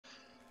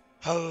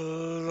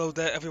Hello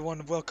there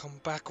everyone, welcome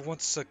back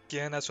once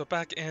again as we're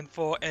back in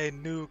for a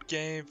new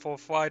game for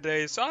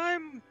Fridays. I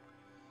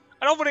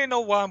don't really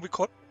know why I'm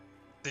recording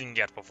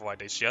yet for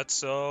Fridays yet,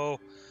 so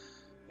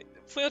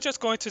we're just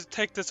going to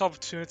take this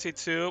opportunity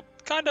to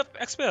kind of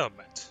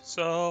experiment.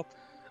 So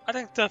I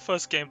think the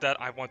first game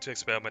that I want to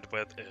experiment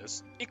with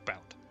is Inkbound.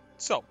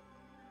 So,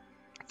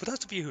 for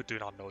those of you who do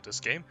not know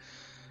this game,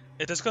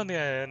 it is currently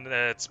in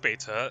its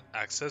beta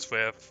access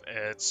with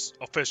its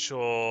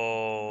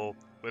official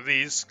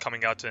release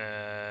coming out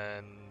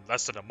in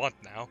less than a month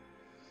now.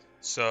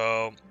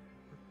 So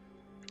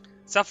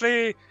it's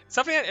definitely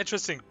an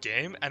interesting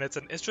game, and it's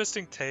an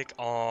interesting take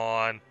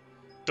on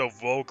the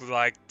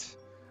roguelike,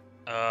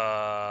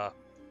 uh,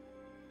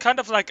 kind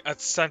of like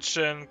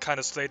Ascension, kind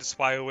of Slay the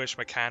Spire-ish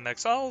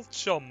mechanics. I'll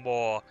show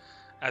more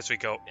as we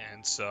go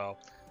in. So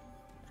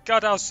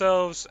got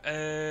ourselves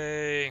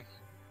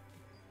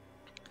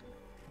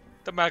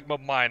the Magma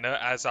Miner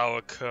as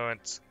our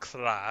current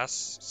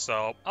class,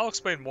 so I'll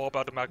explain more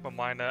about the Magma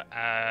Miner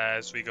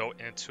as we go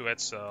into it.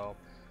 So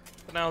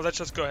for now, let's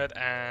just go ahead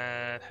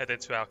and head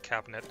into our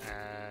cabinet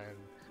and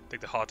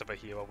take the heart of a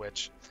hero,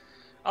 which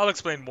I'll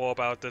explain more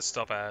about this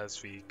stuff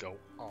as we go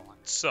on.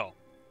 So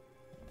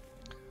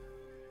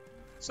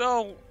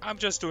I'm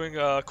just doing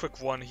a quick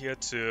one here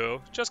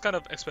to just kind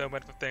of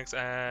experiment with things,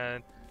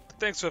 and the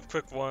things with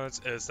quick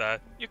ones is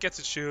that you get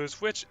to choose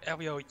which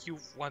area you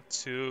want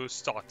to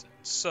start in.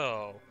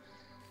 So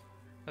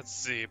let's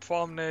see,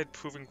 Promenade,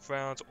 Proving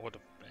Grounds, or the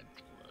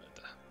Ventwood.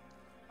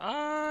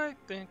 I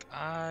think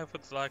I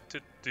would like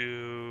to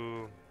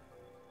do...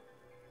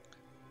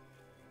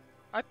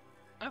 I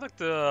like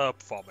the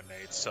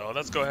Promenade, so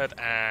let's go ahead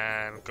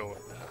and go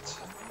with that.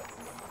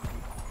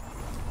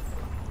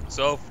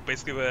 So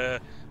basically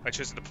by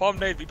choosing the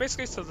Promenade, we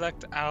basically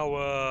select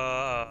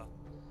our...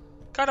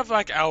 kind of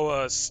like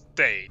our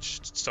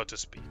stage, so to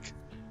speak.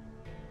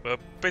 We're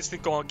basically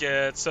going to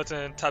get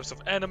certain types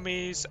of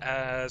enemies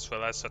as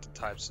well as certain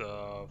types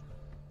of...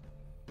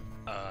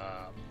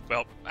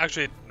 well,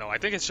 actually, no, I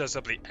think it's just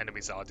simply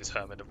enemies are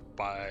determined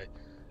by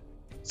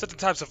certain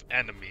types of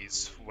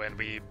enemies when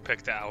we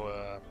picked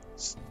our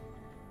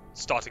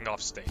starting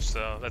off stage.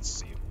 So let's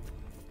see.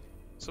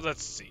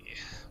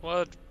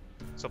 What?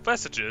 So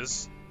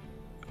Vestiges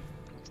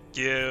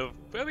give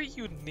very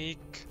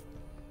unique,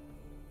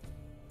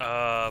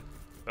 well,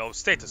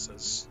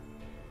 statuses.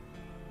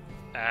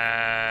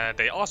 And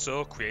they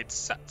also create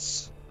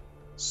sets.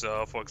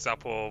 So, for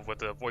example, with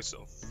the Voice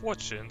of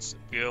Fortunes,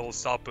 we'll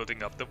start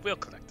building up the Wheel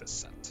Collector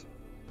set.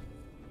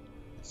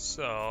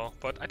 So,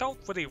 but I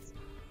think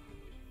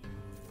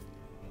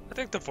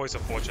the Voice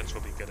of Fortunes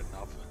will be good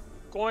enough.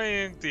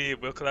 Going the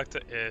Wheel Collector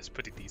is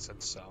pretty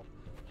decent, so.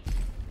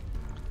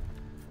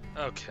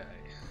 Okay.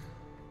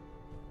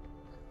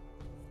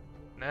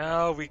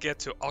 Now we get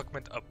to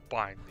augment a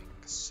binding.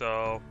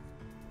 So,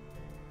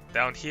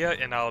 down here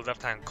in our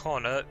left-hand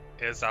corner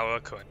is our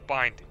current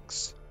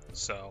bindings.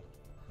 So,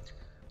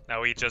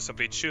 now we just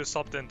simply choose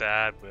something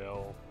that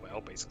will,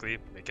 well, basically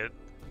make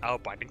our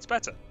bindings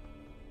better.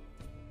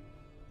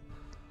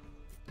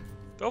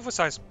 The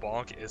oversized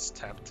bonk is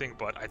tempting,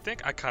 but I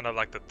think I kind of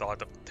like the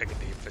thought of taking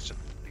the efficient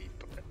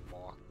leap a bit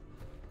more.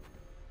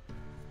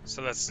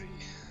 So let's see.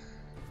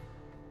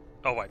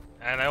 Oh wait,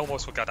 and I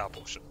almost forgot our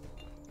potion.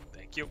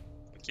 Thank you.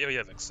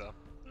 Valkyria Elixir.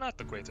 Not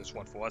the greatest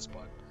one for us,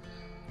 but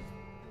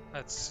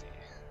let's see.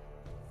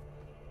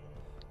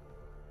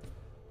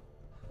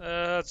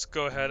 Let's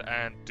go ahead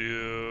and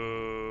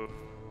do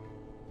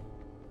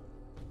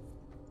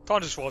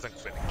Tarnished Walls and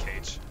Cleaning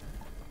Cage.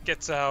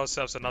 Get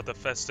ourselves another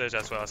Vestige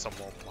as well as some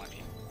more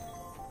money.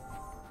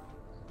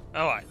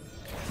 Alright.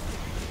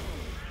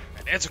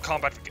 And into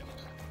combat we go.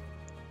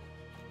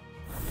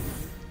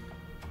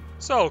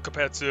 So,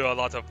 compared to a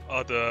lot of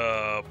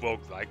other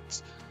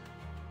roguelikes,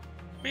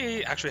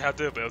 we actually have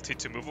the ability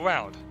to move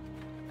around.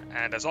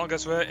 And as long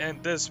as we're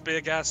in this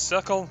big ass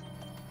circle,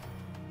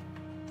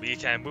 we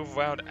can move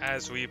around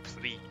as we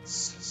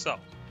please. So,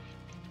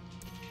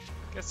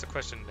 I guess the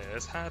question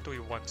is, how do we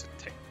want to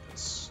take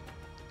this?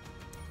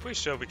 Pretty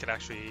sure we can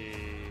actually...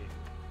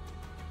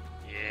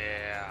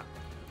 yeah.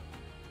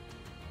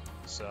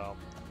 So,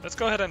 let's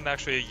go ahead and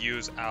actually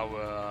use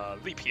our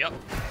leap here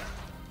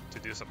to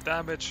do some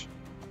damage.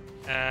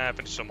 And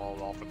finish them all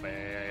off with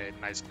a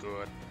nice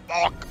good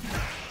bonk.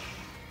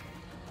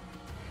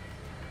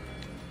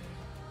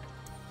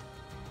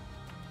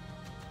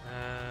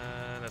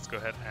 And let's go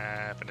ahead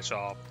and finish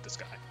off this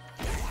guy.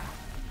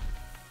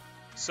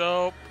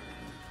 So,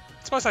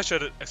 I suppose I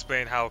should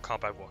explain how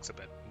combat works a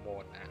bit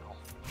more now.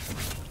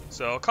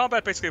 So,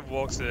 combat basically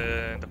works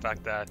in the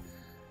fact that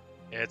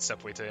it's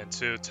separated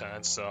into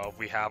turns. So,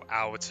 we have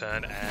our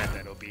turn and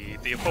then it'll be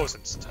the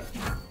opponent's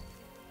turn.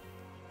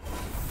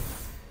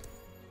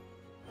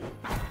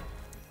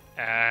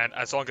 And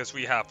as long as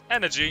we have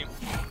energy,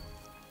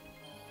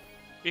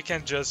 we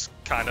can just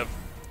kind of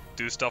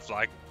do stuff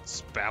like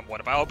spam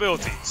one of our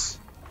abilities,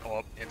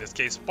 or in this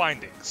case,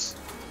 bindings.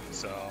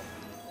 So,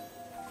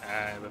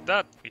 and with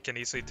that, we can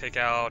easily take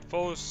out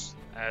foes,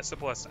 as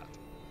simple as that.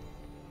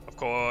 Of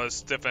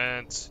course,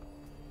 different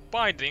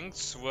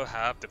bindings will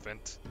have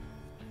different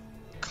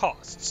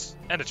costs,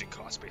 energy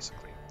costs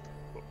basically.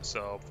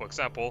 So, for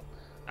example,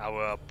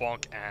 our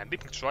bonk and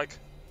leaping strike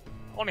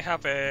only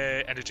have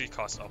a energy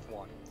cost of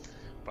 1,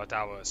 but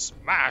our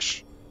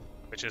smash,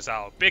 which is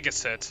our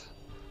biggest hit,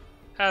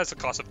 has a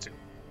cost of 2.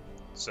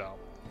 So,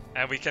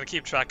 and we can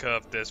keep track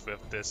of this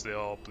with this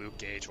little blue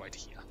gauge right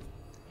here.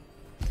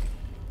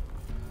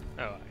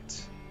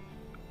 Alright.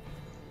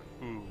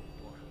 Ooh.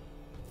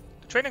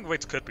 The training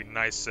rates could be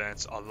nice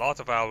since a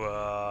lot of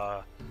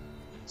our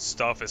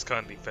stuff is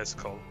currently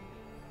physical.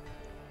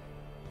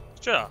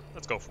 Sure,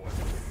 let's go for it.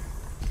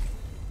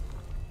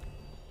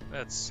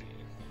 Let's see.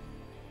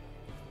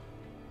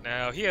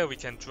 Now here we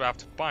can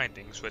draft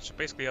bindings, which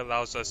basically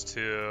allows us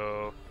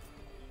to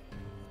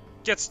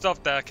get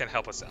stuff that can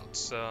help us out.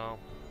 So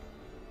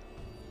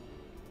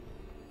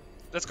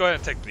let's go ahead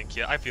and take Blink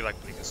here. I feel like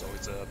Blink is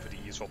always a pretty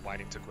useful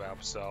binding to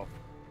grab. So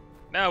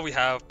now we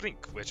have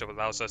Blink, which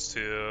allows us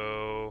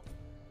to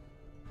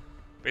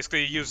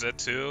basically use it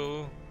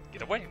to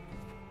get away.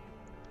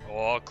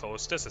 Or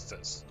close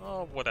distances,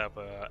 or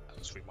whatever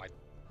else we might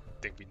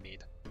think we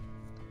need.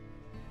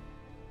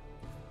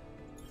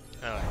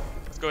 Alright,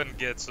 let's go ahead and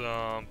get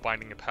some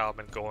binding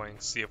empowerment going,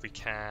 see if we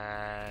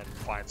can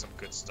find some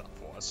good stuff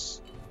for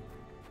us.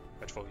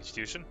 Vengeful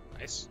Restitution,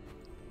 nice.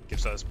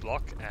 Gives us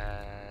block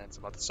and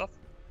some other stuff.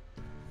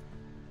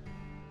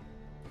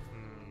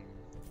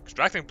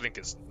 Extracting Blink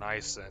is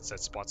nice since it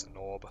spots an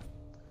orb.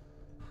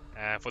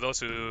 And for those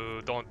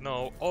who don't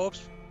know,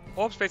 orbs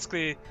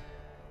basically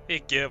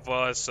it gives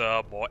us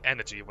more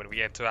energy when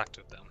we interact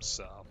with them,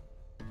 so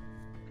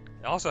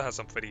it also has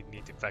some pretty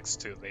neat effects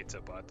too later,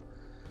 but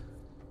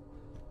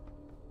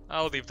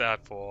I'll leave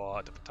that for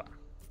a different time.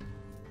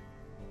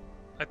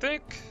 I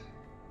think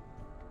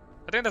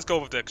let's go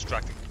with the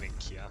extracting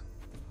Blink here.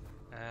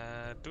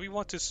 Do we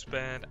want to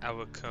spend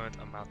our current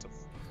amount of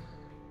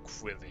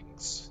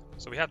Krillings?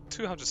 So we have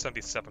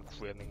 277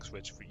 Krillings,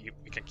 which we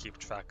can keep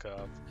track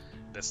of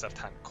in this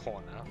left-hand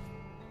corner.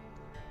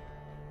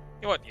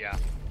 You know what? Yeah.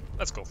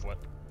 Let's go for it.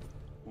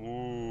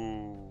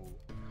 Ooh.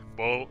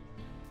 Well,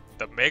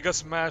 the Mega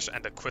Smash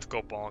and the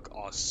Critical Bonk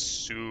are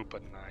super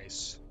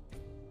nice.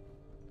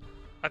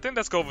 I think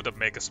let's go with the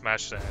Mega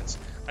Smash since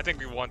I think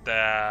we want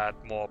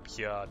that more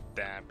pure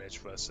damage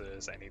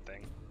versus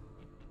anything.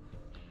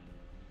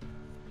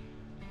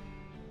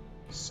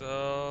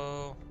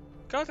 So,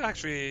 got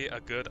actually a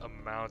good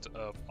amount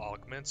of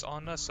augments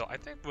on us, so I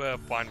think we're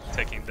fine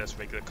taking this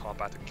regular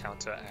combat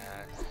encounter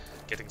and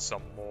getting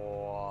some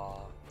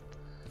more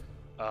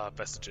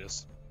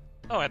vestiges.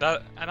 Oh, and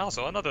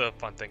also another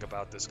fun thing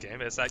about this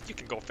game is that you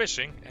can go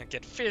fishing and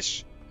get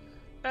fish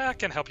that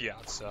can help you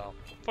out. So,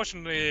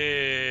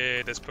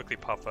 fortunately, this prickly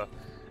puffer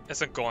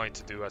isn't going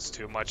to do us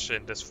too much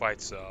in this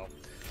fight. So,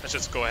 let's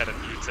just go ahead and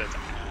eat it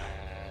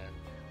and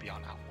be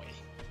on our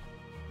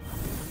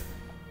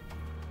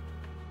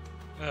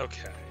way.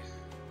 Okay.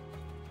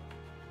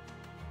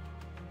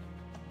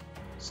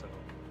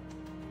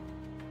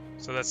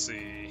 So let's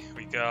see.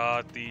 We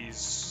got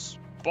these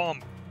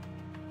bomb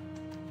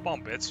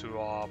bits who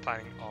are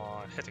planning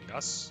on hitting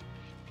us.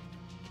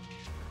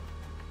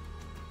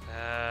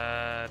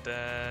 And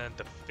then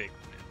the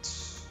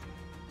Figment.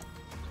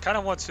 I kind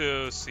of want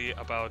to see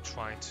about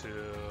trying to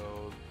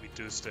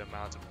reduce the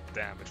amount of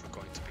damage we're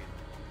going to be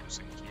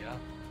using here.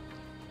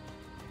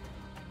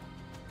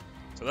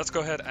 So let's go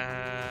ahead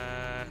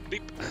and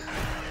leap.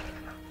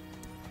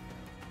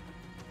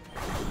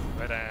 Go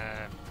ahead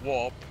and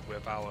warp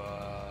with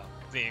our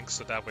links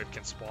so that way we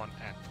can spawn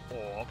an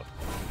orb.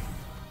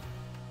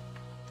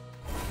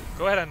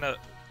 Go ahead and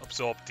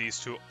absorb these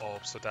 2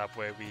 orbs so that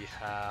way we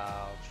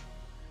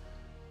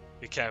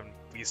can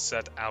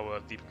reset our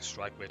leaping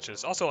strike, which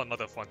is also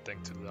another fun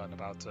thing to learn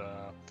about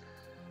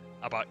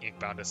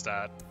Inkbound, is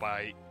that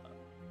by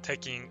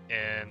taking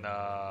in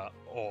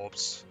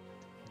orbs,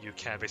 you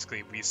can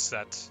basically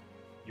reset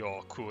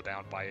your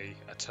cooldown by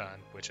a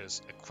turn, which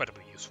is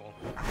incredibly useful.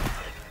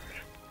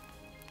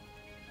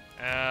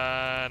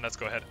 And let's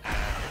go ahead and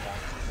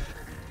bonk.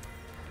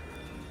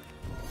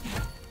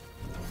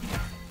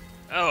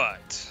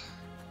 Alright.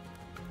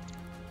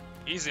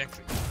 Easy and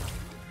clean.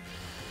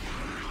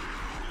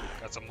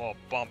 Got some more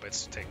bomb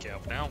bits to take care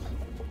of now.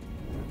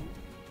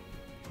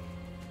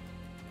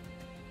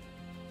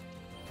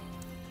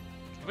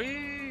 Can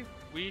we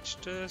reach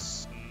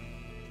this?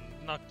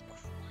 Not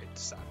quite,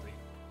 sadly.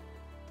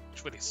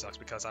 Which really sucks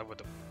because I would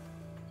have...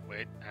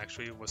 Wait,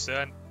 actually, was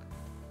there...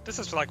 This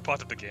is like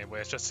part of the game where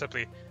it's just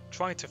simply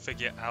trying to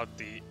figure out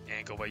the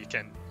angle where you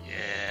can...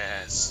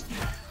 Yes!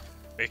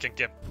 Where you can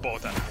get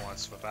both at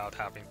once without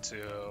having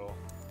to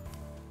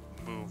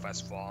move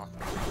as far.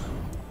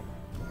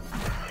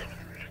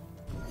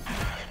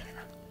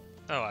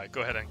 Alright,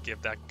 go ahead and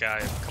give that guy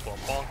a couple of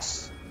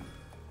bonks.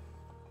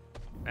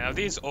 Now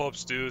these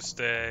orbs do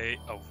stay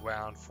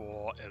around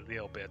for a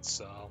little bit,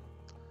 so...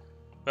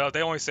 Well,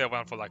 they only stay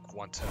around for like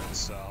 1 turn,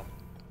 so...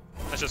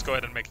 Let's just go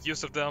ahead and make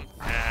use of them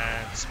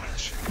and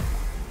smash.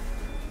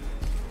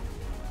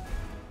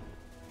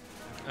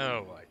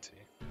 Alrighty.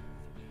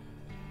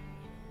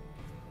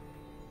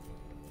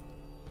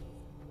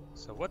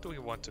 So what do we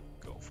want to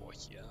go for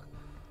here?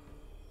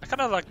 I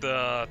kind of like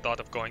the thought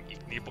of going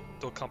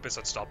Inkbound compass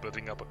and start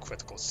building up a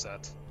critical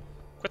set.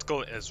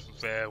 Critical is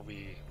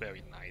very,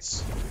 very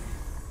nice.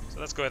 So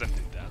let's go ahead and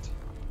do that.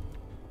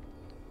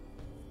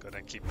 Go ahead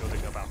and keep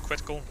building up our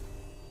critical.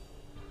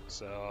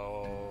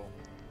 So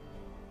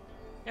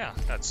yeah,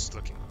 that's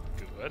looking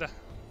good.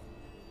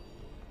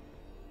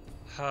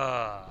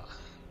 I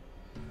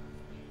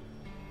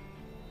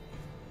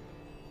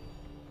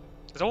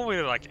don't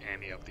really like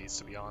any of these,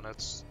 to be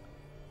honest.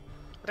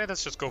 But then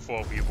let's just go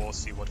for a reroll,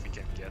 see what we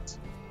can get.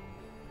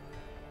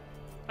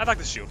 I like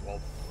the shield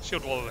wall.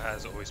 Shield wall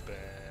has always been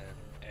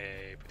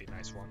a pretty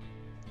nice one.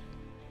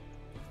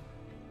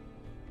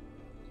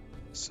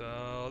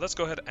 So let's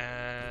go ahead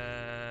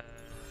and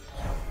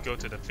go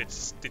to the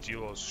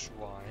Vestigial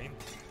Shrine.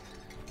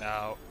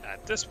 Now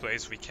at this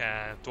place we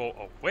can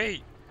throw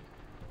away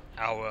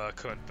our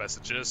current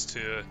vestiges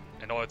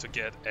in order to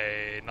get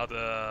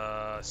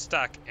another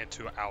stack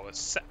into our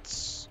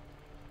sets.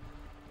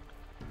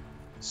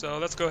 So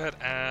let's go ahead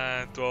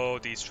and throw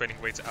these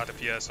training weights out of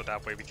here so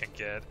that way we can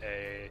get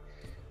a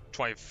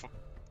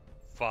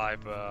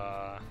 25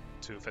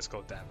 to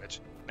physical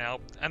damage. Now,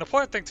 an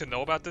important thing to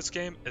know about this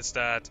game is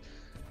that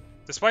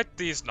despite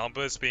these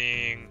numbers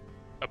being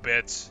a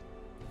bit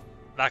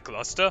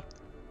lackluster,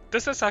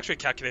 this is actually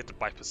calculated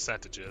by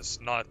percentages,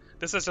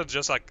 this isn't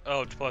just like,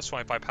 oh, plus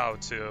 25 power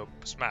to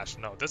smash.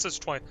 No, this is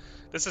plus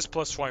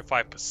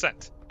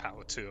 25%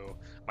 power to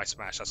my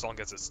smash as long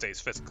as it stays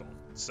physical.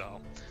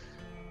 So,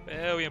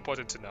 very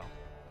important to know.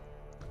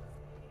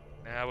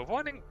 Now, we're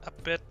running a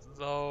bit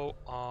low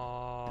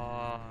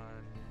on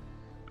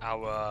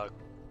our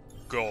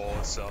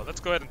goal, so let's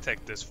go ahead and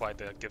take this fight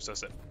that gives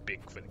us a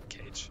big crit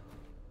cage.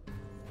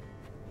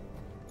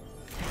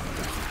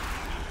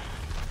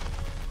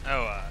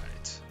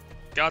 Alright,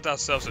 got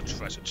ourselves a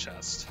treasure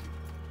chest.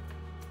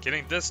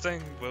 Getting this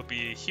thing will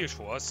be huge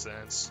for us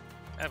since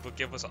it will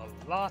give us a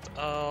lot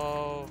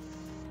of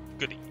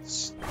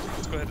goodies.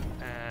 Let's go ahead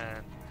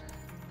and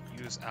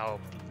use our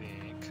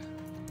blink.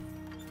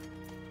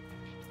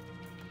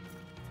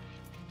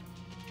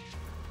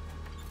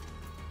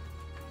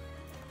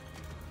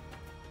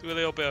 Do a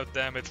little bit of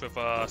damage with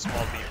a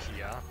small beam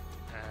here.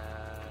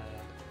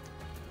 And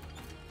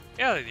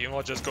yeah, you know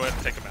what, just go ahead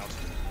and take him out.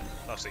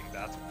 Love seeing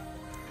that.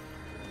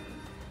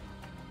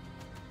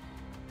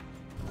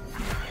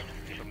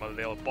 Give him a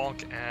little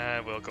bonk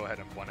and we'll go ahead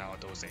and run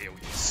out those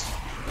AoEs.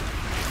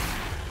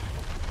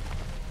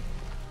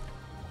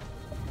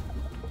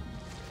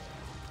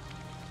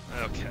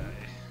 Okay.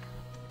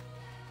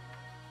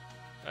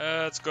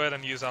 Let's go ahead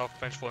and use our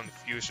Vengeful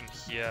Infusion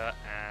here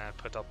and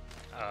put up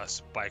a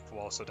spike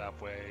wall so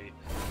that way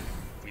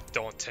we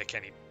don't take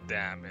any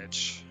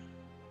damage.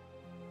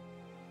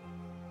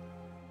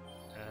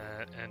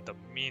 And in the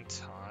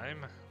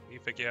meantime, we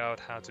figure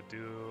out how to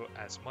do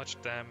as much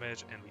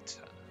damage in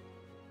return.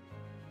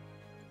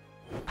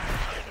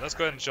 So let's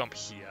go ahead and jump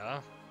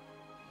here.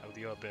 I'll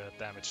deal a bit of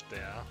damage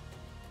there.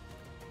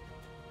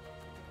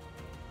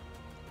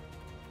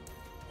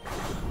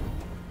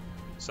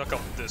 Suck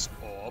up this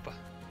orb.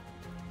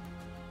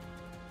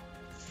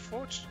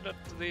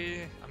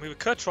 Fortunately, I mean, we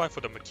could try for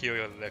the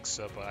Mercurial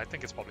Elixir, but I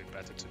think it's probably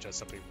better to just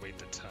simply wait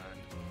the turn.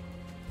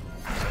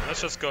 So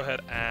let's just go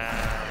ahead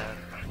and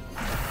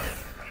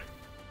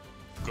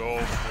go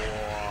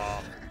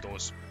for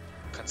those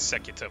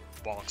consecutive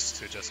bonks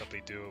to just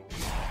simply do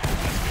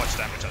as much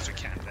damage as we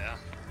can there.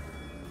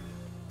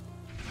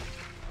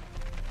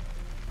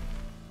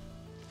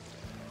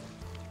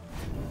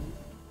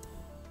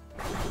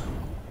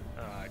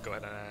 Go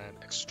ahead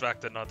and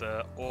extract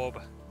another orb.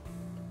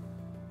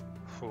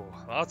 Whew,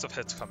 lots of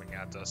hits coming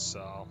at us,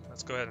 so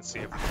let's go ahead and see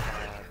if we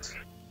can't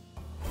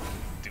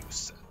do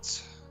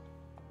it.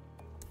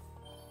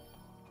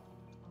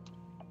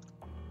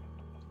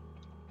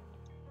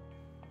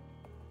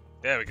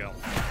 There we go.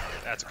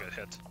 That's a good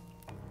hit.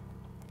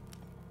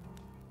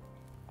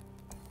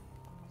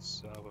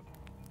 So with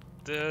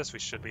this, we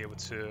should be able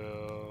to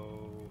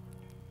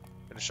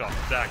finish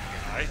off that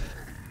guy.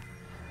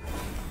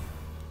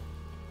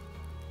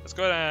 Let's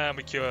go ahead and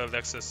Mercurial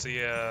Elixir, see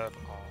if...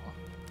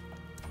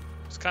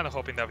 just kind of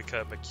hoping that we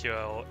could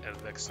Mercurial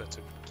Elixir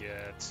to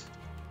get...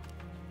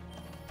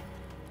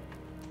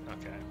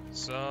 Okay,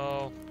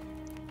 so...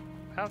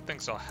 how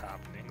things are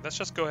happening. Let's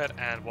just go ahead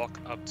and walk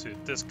up to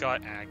this guy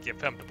and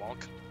give him the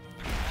bonk.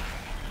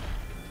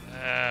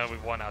 And we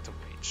won out of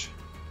range.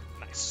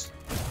 Nice.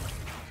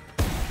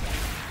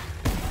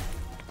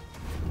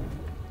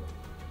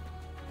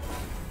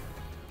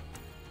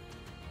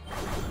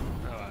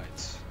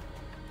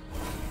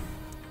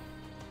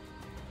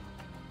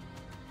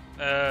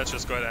 Let's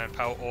just go ahead and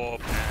Power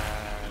Orb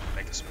and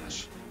make a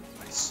smash.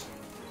 Nice.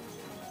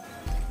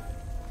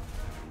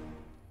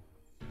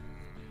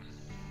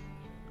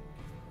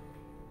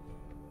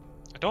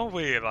 I don't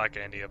really like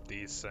any of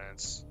these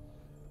since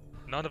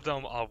none of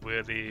them are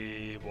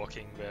really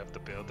working with the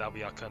build that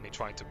we are currently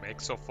trying to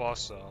make so far,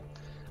 so...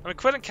 I mean,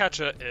 Crit and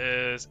Catcher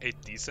is a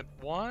decent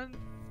one.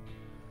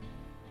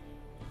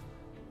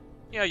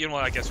 Yeah, you know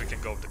what, I guess we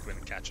can go with the Crit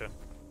and Catcher.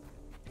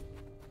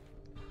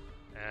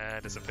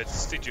 And there's a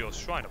vestigial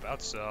shrine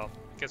about, so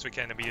I guess we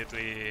can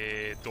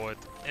immediately door it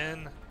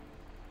in.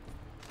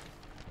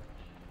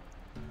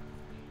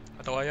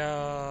 Although I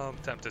am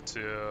tempted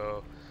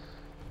to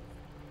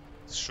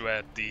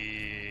shred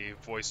the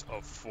Voice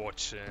of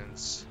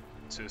Fortunes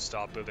to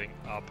start building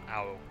up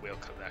our Will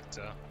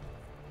Collector.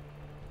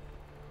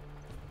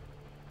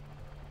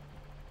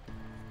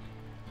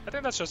 I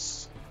think that's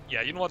just,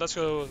 yeah, you know what, let's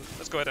go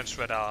ahead and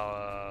shred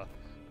our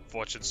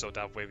fortune so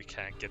that way we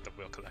can get the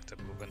Will Collector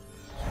moving.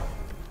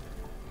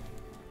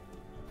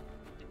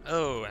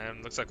 Oh,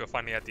 and looks like we're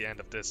finally at the end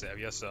of this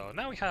area, so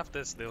now we have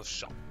this little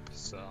shop,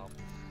 so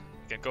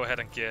we can go ahead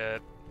and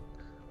get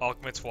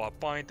augments for our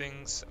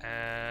bindings,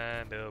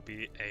 and there'll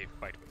be a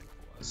fight waiting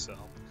for us, so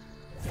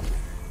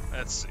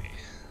let's see.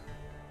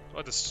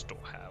 What does the store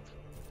have?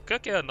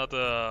 Could get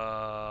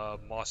another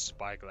moss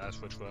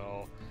spyglass, which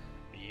will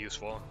be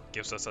useful.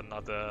 Gives us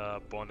another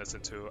bonus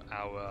into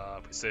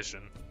our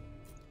precision.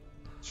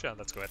 Sure,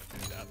 let's go ahead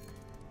and do that.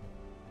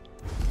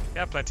 We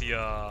have plenty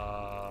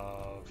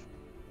of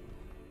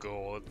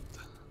gold.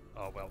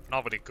 Oh well,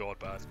 not really gold,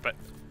 but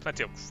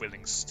plenty of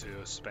quillings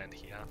to spend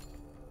here.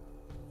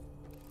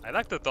 I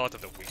like the thought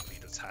of the wing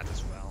leader's hat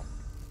as well.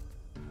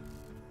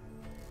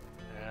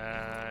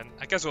 And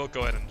I guess we'll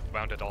go ahead and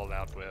round it all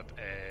out with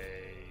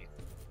a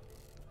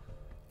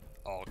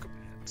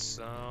augment.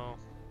 So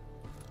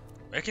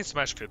making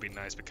smash could be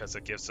nice because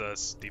it gives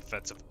us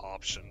defensive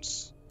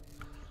options.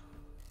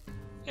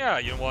 Yeah,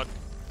 you know what?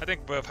 I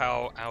think with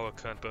how our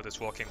current build is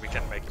working, we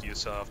can make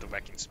use of the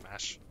wrecking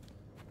smash.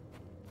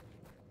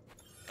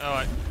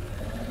 Alright,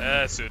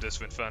 let's do this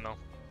Inferno.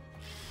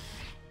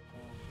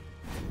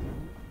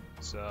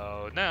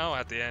 So now,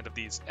 at the end of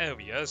these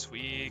areas,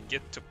 we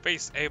get to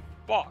face a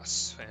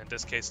boss, in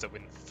this case the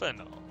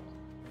Inferno.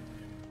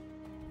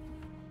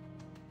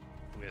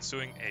 We're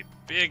doing a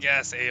big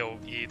ass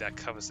AoE that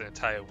covers the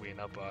entire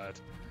arena, but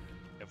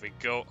if we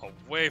go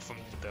away from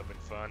the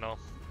Inferno,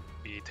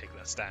 we take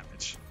less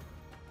damage.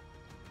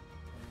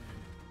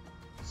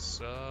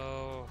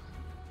 So,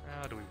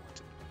 how do we want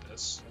to do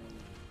this?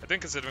 I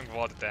think considering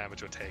all the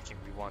damage we're taking,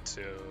 we want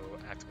to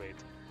activate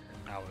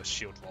our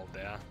shield wall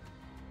there.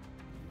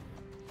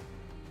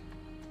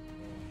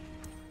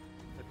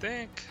 I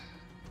think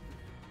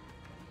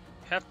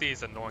have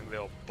these annoying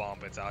little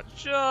bombers out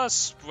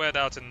just spread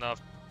out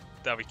enough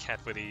that we can't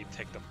really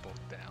take them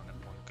both down in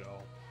one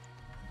go.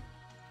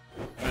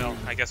 Well,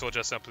 I guess we'll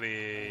just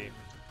simply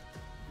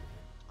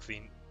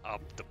clean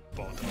up the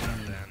both of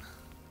them then.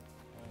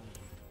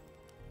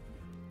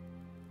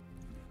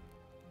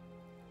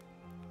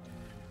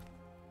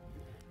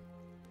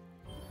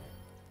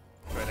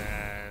 Go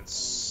ahead and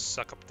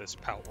suck up this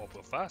power orb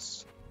real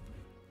fast.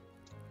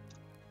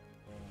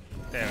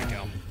 There we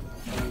go.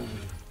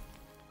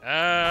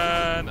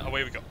 And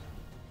away we go.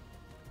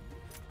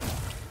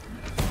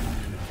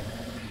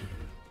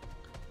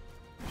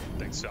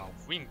 Thanks to our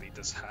wing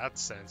leader's hat,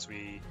 since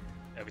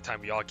every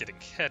time we are getting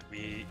hit,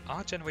 we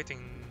are generating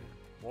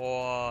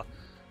more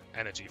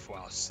energy for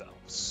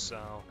ourselves,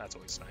 so that's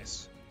always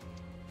nice.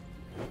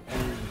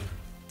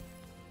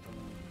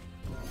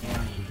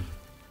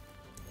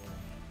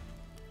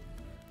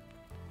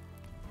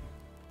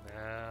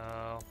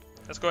 Now,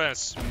 let's go ahead and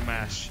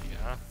smash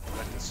here,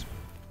 like this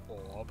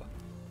orb.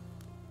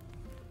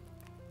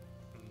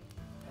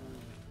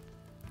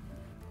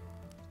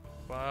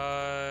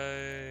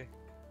 Bye.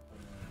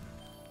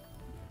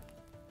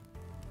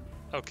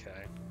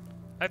 Okay,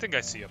 I think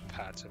I see a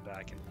pattern that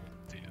I can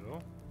do.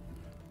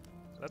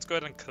 Let's go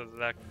ahead and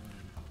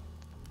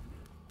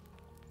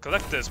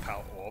collect this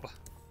power orb.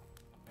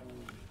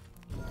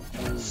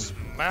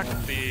 Smack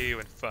the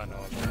Inferno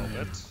a little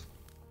bit.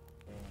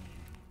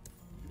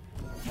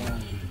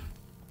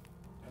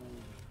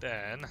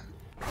 Then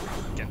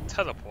we can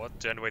teleport,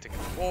 generating an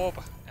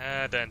orb,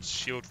 and then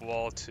shield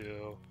wall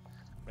to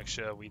make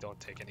sure we don't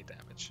take any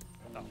damage.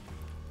 Oh.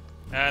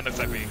 And looks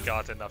like we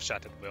got enough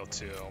Shattered Will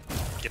to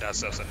get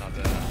ourselves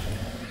another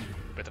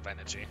bit of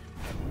energy.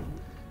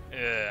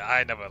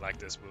 I never liked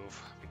this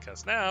move,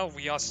 because now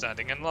we are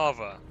standing in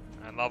lava,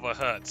 and lava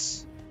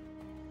hurts.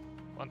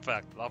 Fun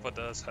fact, lava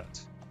does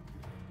hurt.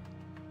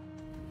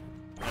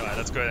 Alright,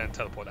 let's go ahead and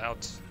teleport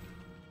out.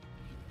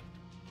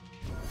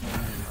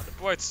 On the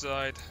bright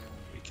side,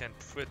 we can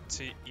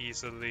pretty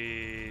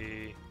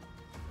easily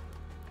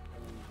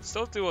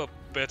still do a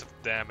bit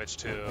of damage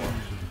to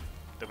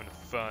the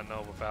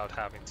Inferno without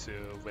having to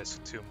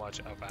risk too much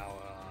of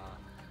our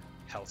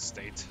health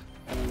state.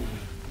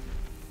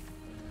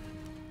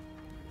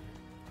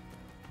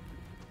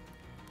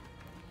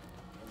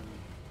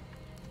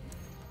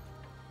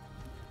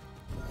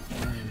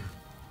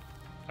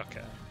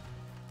 Okay.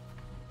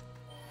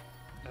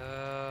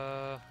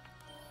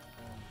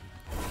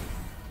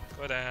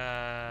 Go ahead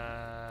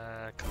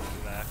and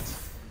collect.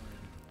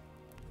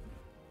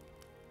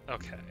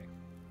 Okay.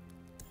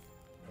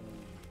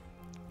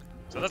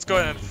 So let's go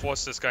ahead and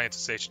force this guy into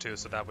stage 2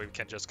 so that way we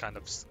can just kind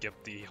of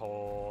skip the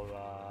whole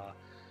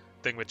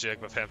thing with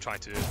Jig with him trying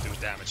to do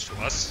damage to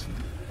us.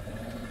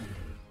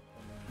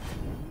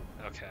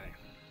 Okay.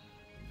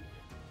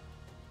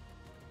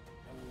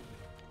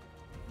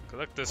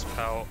 collect this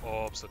power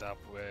orb so that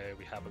way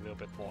we have a little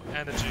bit more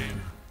energy.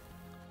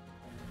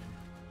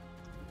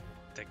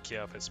 Take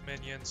care of his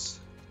minions.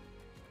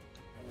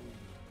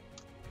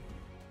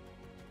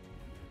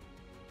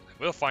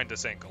 We'll find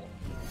this angle.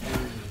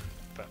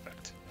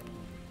 Perfect.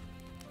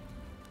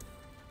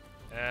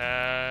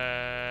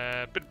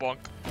 And bit bonk.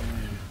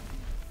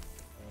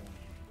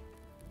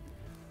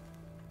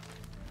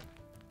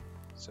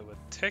 So we're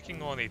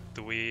taking only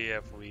 3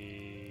 if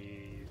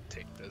we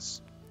take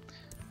this.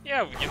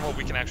 Yeah, you know what,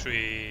 we can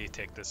actually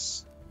take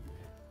this.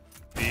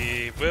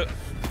 The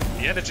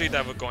energy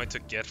that we're going to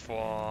get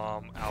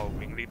from our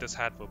ringleader's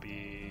hat will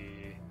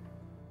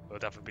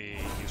definitely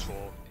be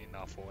useful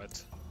enough for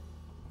it.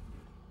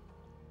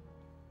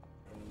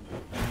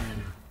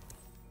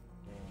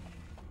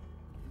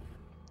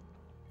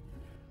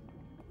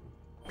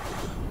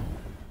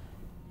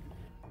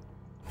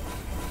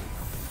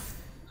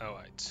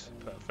 Alright,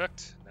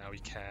 perfect. Now we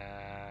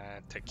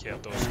can take care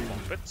of those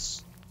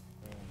puppets.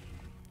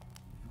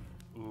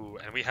 Ooh,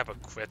 and we have a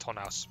crit on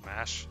our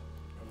smash.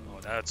 Oh,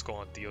 that's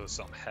going to deal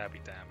some heavy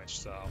damage,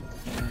 so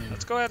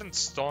let's go ahead and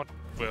start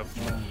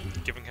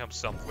with giving him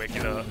some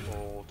regular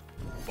old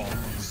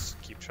bombs.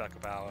 Keep track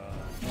of our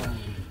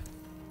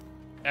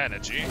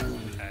energy.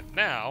 And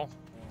now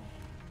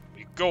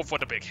we go for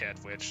the big hit,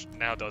 which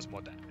now does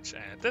more damage.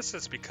 And this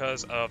is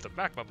because of the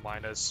magma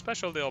miner's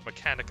special little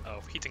mechanic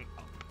of heating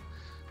up.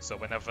 So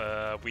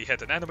whenever we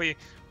hit an enemy, we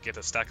get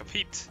a stack of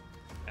heat,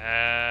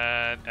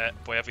 and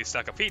for every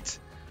stack of heat,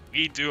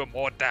 we do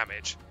more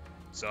damage.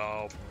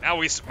 So now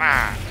we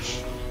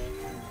smash!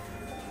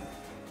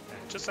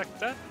 And just like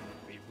that,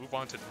 we move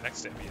on to the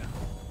next area.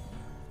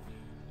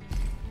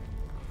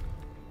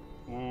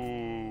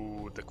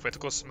 Ooh, the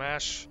critical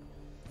smash.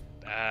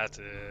 That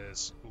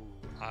is... Ooh,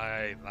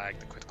 I like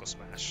the critical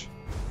smash.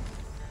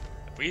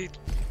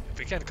 If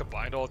we can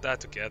combine all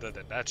that together,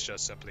 then that's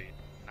just simply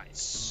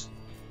nice.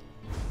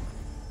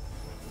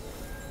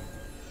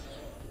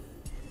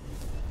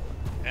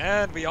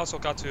 And we also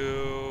got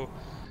to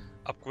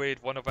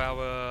upgrade one of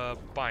our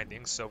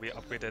bindings, so we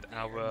upgraded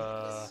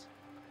our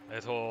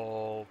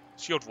little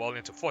shield wall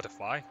into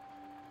Fortify.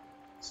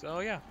 So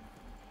yeah.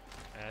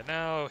 And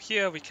now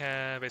here we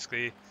can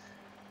basically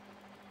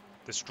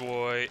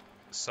destroy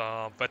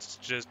some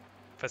vestiges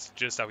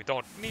that we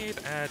don't need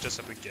and just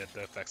simply get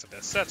the effects of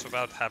their sets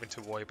without having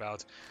to worry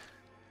about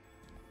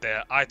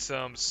their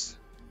items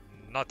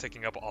not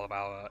taking up all of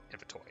our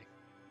inventory.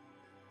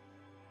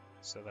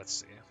 So let's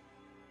see.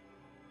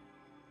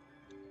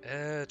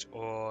 Edge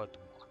or the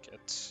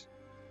market?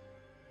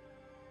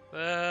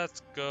 Let's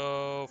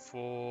go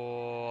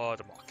for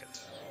the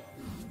market.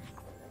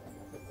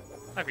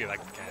 I feel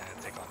like we can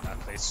take on that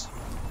place.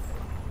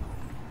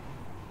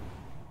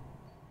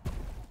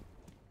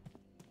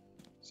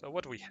 So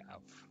what do we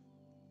have?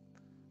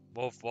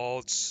 More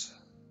vaults.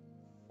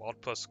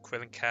 Vault plus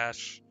Quilling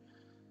Cache.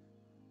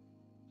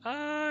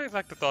 I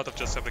like the thought of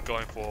just simply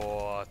going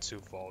for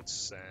 2 vaults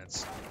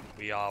since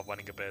we are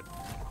running a bit.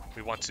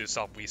 We want to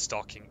start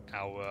restocking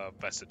our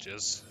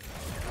vestiges.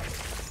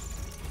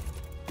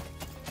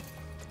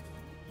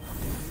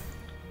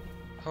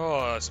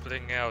 Oh,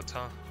 splitting out,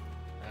 huh?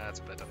 That's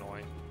a bit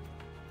annoying.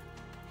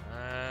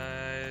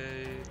 I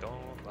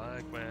don't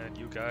like when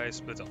you guys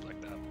split up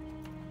like that.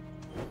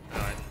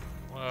 Alright,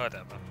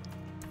 whatever.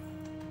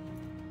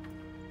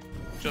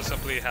 Just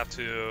simply have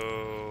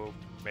to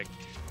make...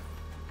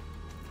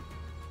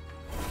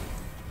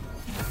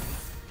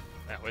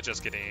 Yeah, we're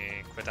just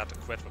getting quit after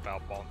quit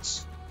without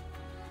bonks.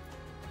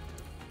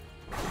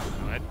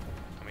 Alright,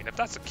 I mean if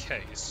that's the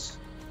case...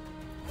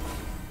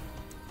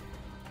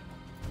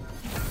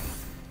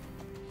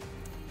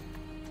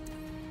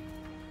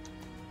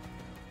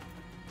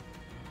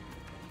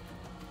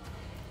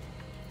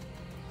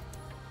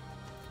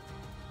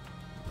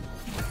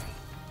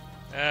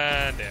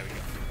 And there we go.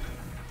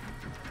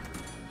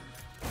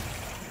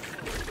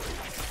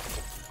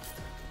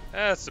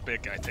 That's the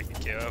big guy taken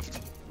care of.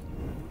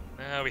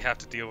 Now we have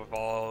to deal with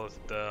all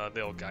the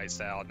little guys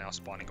that are now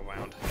spawning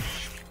around.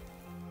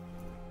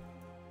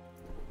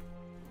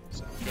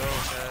 So go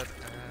ahead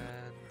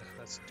and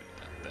let's do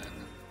that then.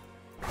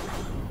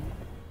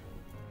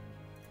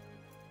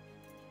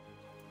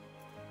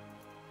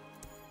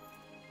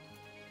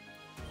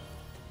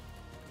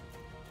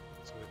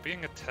 So we're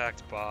being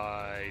attacked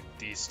by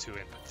these 2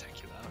 in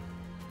particular.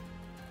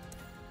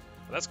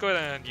 Let's go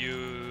ahead and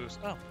use...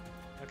 Oh,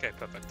 okay,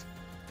 perfect.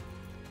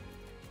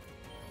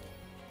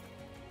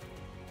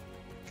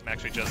 Can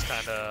actually just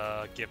kind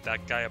of give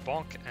that guy a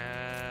bonk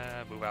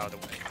and move out of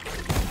the way.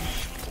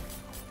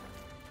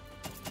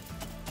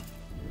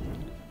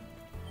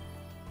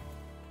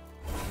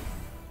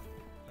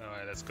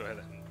 Alright, let's go ahead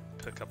and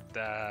pick up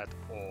that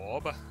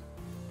orb.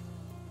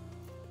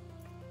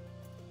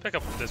 Pick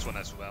up this one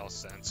as well,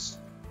 since...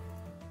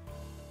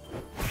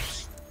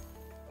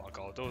 Bonk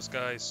all those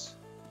guys.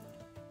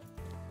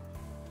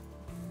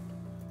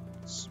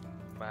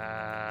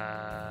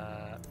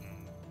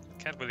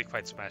 Can't really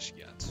quite smash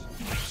yet.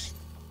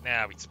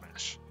 Now we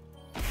smash.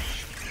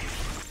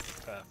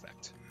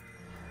 Perfect.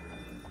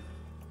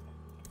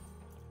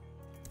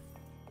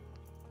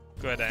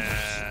 Go ahead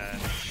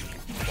and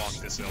block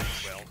this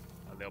as well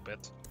a little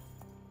bit.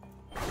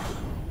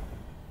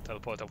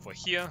 Teleport over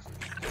here.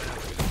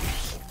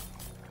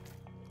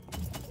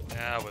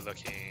 Now we're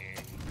looking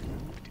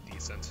pretty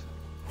decent.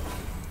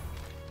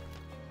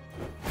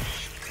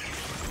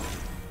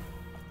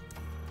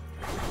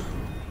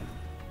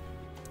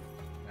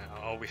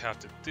 Now all we have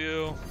to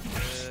do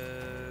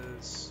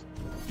is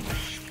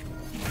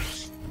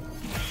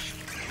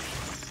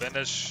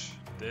finish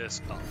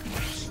this up.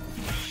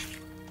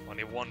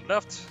 Only one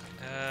left,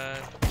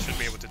 and should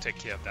be able to take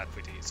care of that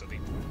pretty easily.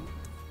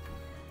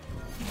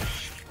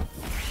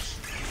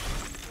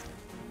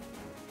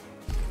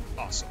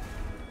 Awesome.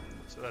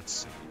 So let's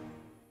see.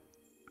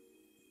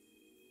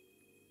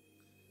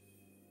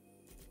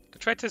 The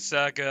Traitor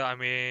Saga, I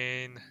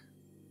mean,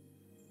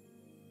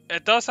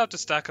 it does have the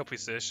stack of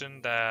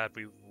precision that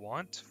we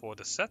want for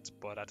the set,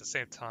 but at the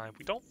same time,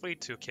 we don't really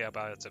too care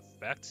about its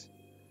effect.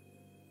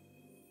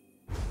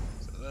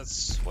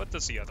 So what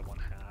does the other one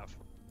have?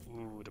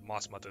 Ooh, the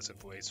Moss Mother's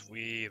Embrace.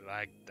 We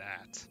like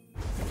that.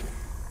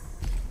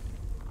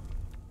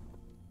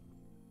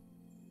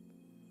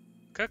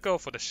 Could go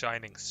for the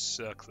Shining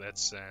Circlet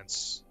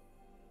since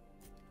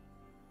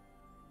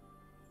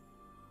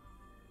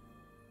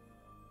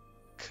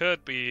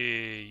could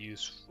be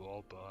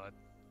useful, but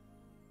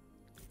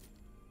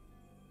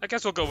I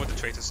guess we'll go with the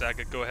Traitor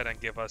Saga. Go ahead and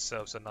give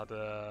ourselves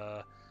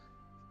another.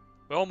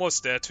 We're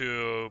almost there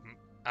to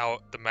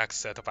the max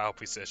set of our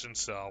precision,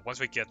 so once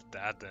we get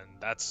that, then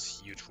that's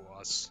huge for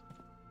us.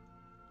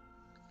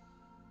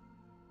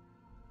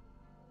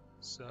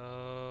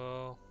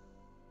 So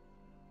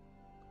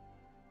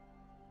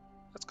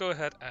let's go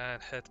ahead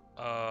and head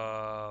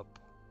up.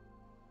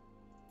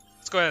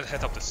 Let's go ahead and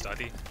head up the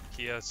study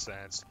here,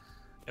 since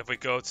if we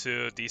go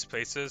to these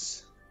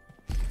places,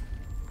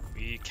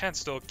 we can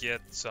still get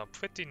some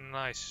pretty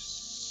nice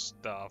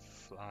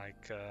stuff,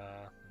 like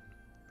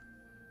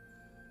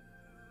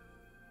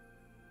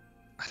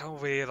I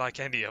don't really like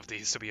any of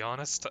these, to be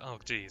honest. Oh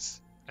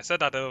jeez. I said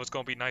that it was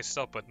gonna be nice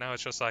stuff, but now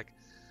it's just like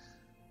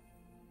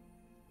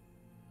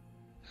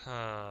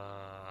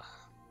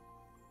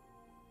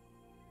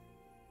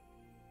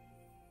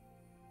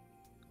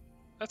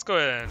let's go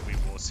ahead and we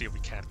will see if we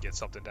can't get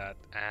something that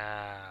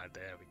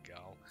there we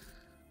go.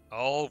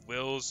 All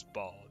Will's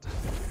Bald.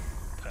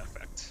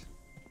 Perfect.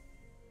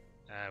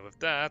 And with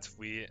that,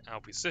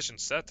 our precision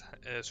set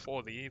is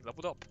fully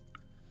leveled up.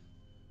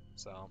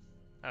 So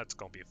that's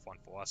gonna be fun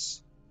for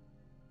us.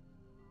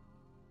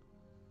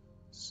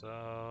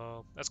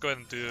 So let's go ahead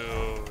and do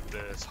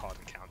this hard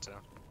encounter,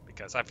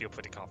 because I feel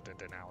pretty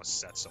confident in our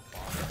set so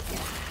far.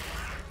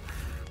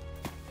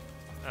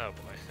 Oh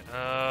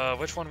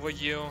boy. Which one were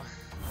you?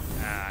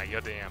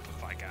 You're the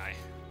Amplify guy.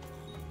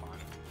 Fine.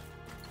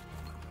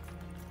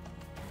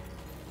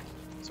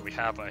 So we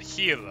have a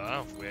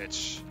healer,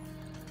 which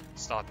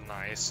is not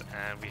nice,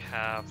 and we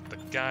have the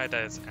guy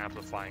that is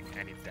amplifying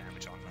any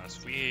damage on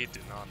us. We do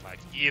not like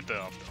either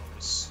of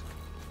those.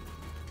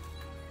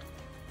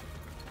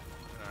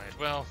 Alright,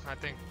 well, I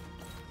think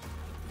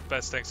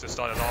best things to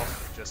start it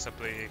off, just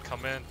simply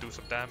come in, do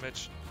some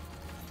damage.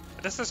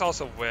 And this is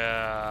also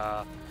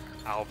where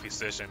our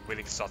precision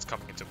really starts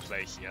coming into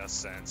play here,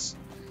 since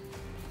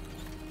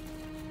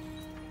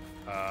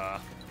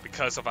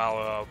because of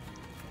our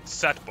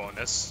set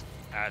bonus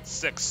at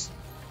 6,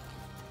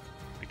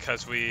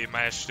 because we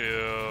managed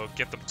to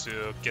get them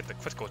to get the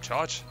critical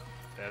charge,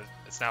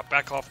 it's now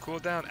back off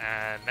cooldown,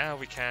 and now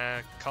we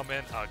can come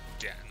in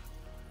again.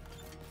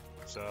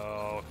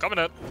 So coming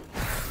up.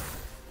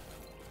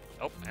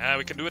 Oh, and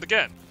we can do it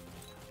again.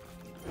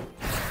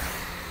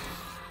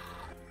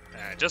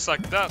 And just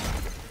like that.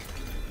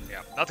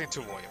 Yeah, nothing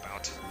to worry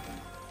about.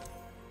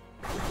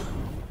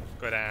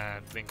 Go ahead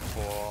and blink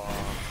for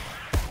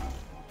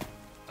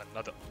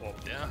another orb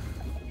there.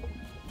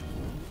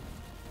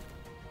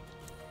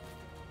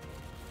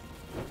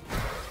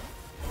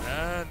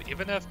 And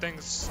even if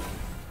things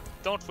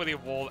don't really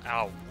roll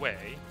our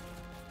way,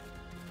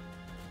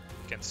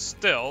 we can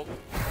still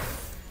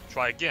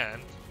try again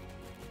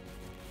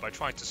by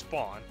trying to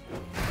spawn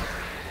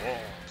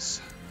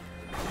orbs.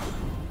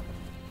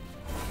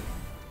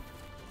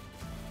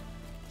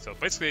 So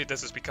basically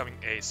this is becoming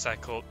a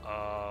cycle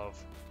of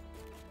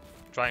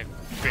try and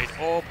create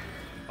orb,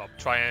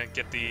 try and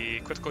get the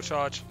critical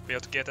charge, fail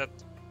to get it,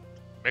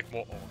 make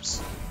more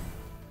orbs.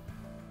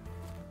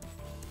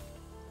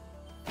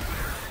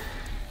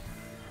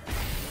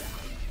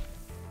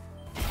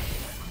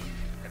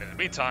 And in the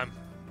meantime,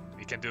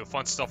 we can do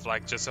fun stuff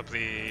like just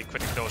simply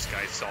quitting those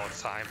guys all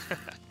the time.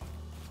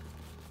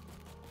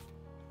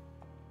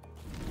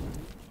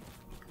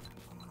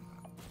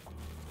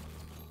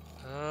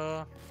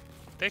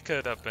 They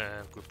could have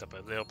been grouped up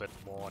a little bit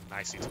more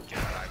nicely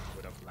together. I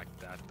would have liked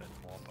that a bit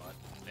more, but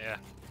yeah.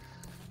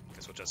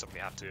 Guess we'll just simply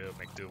have to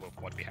make do with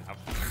what we have.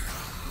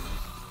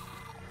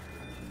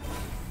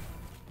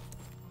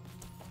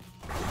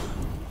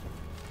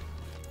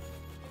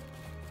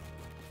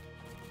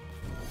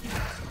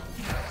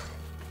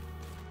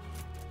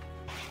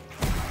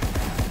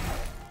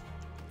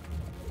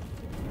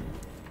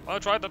 I'll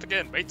try that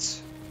again,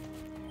 wait.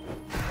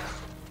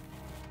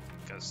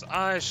 Because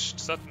I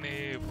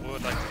certainly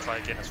would like to try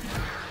again as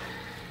well.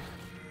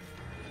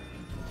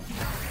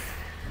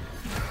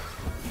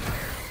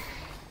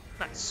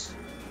 Nice.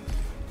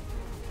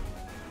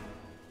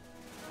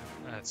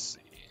 Let's see.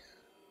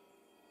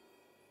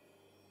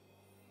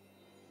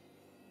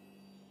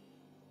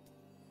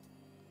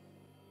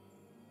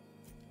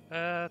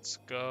 Let's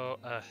go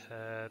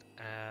ahead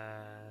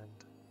and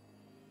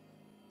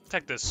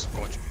take this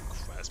Scorching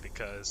Crest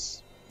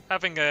because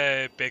having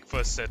a big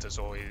first set is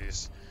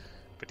always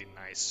pretty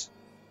nice.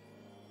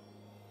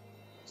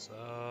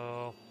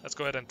 So let's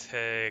go ahead and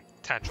take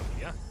Tantrum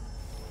here.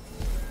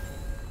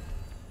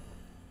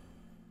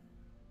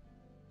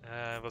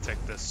 And we'll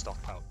take this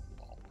Stockpile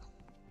Ball.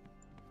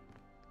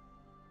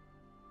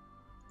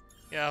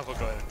 Yeah, we'll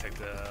go ahead and take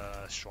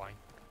the Shrine.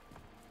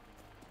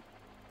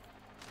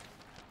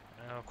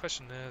 Now,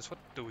 question is, what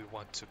do we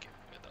want to get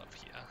rid of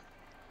here?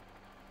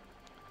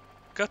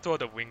 Could throw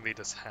the Wing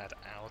Leader's head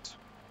out.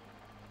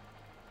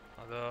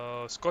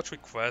 Although, Scorch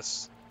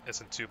Request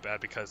isn't too bad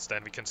because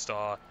then we can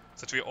start,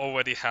 since we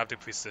already have the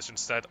Precision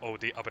set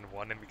already up and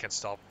running, we can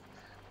start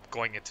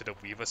going into the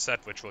Weaver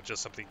set, which will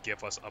just simply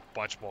give us a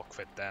bunch more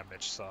crit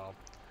damage, so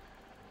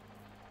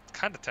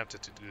kind of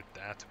tempted to do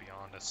that, to be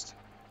honest.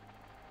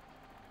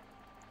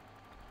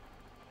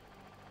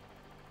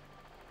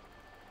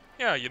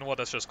 Yeah, you know what,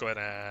 let's just go ahead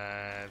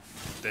and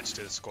ditch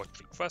this Scorch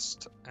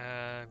Request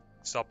and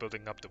start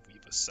building up the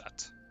Weaver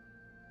set.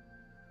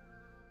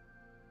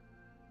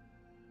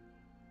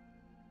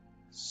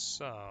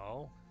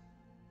 So,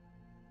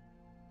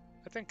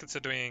 I think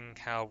considering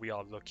how we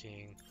are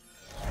looking,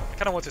 I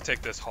kind of want to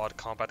take this hard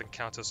combat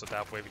encounter so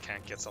that way we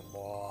can get some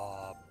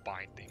more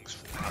bindings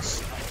for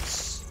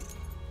ourselves.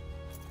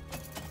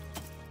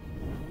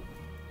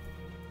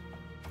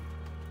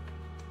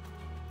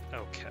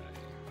 Okay.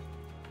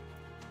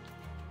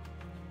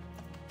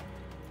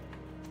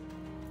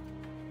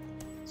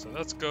 So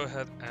let's go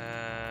ahead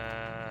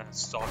and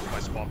start by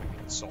spamming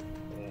in some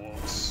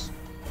orbs.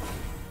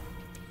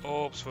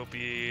 Orbs will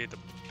be the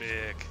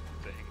big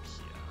thing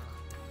here.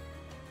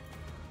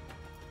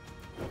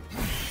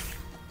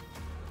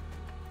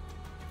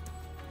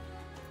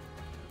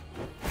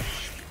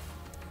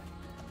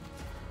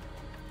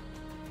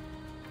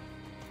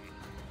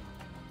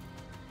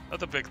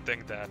 Another big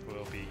thing that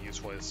will be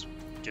useful is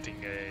getting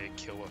a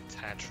kill with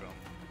Tantrum.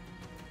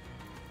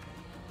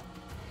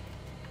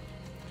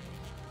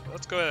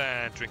 Let's go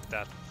ahead and drink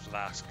that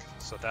flask,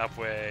 so that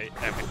way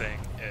everything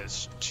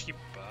is cheaper.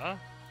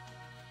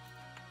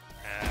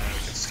 And we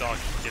can start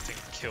getting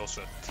kills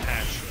with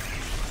Tantrum.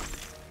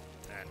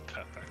 And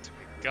perfect.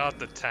 We got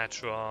the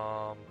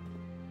Tantrum.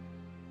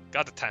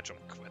 Got the Tantrum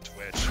crit,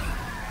 which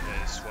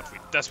is what we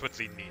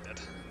desperately needed,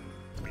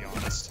 to be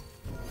honest.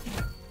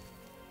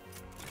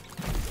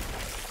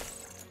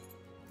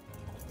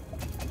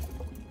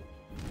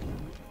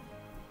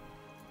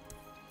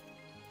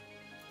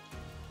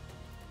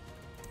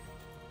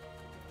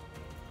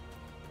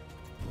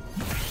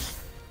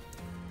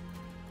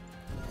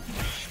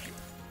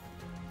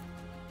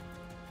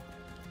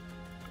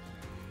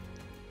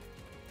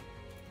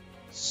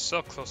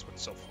 So close but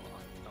so far.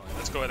 Alright,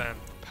 let's go ahead and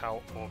power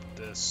up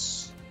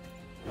this.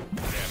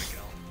 There we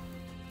go.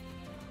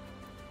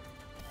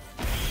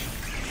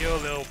 Deal a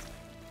little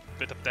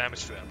bit of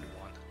damage to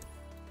everyone.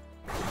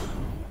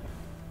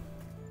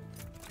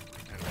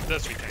 And with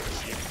this we can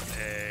keep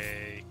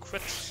a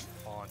crit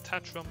on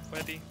Tantrum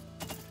ready.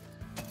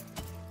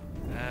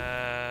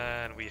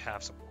 And we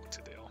have some work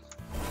to do.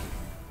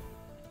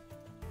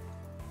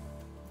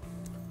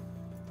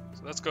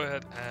 So let's go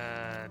ahead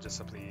and just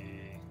simply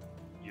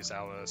use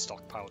our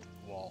stockpiled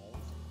wall.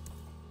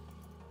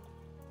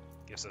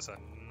 Gives us a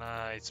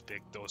nice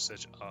big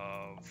dosage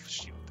of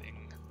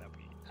shielding that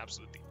we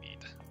absolutely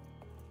need.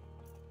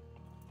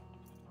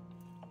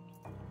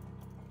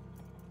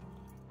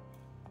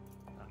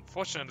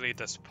 Unfortunately,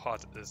 this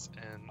pot is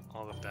in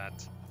all of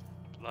that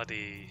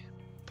bloody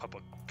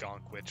purple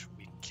gunk, which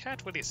we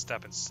can't really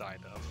step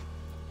inside of.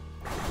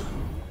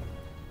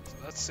 So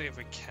let's see if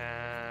we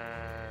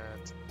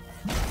can't.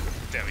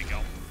 There we go.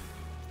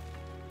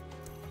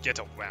 Get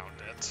around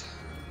it.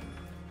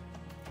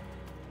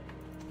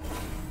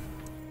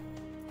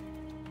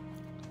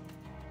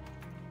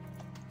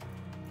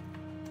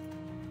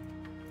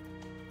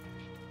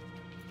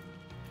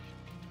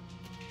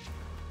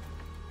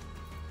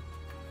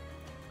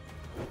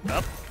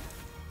 Up.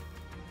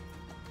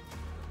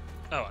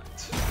 All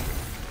right.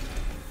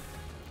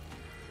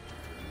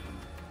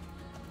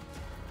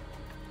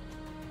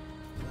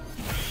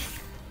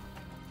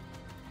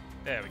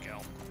 There we go.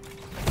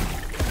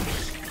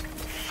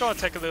 Gonna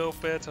take a little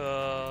bit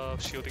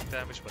of shielding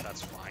damage, but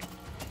that's fine.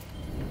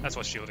 That's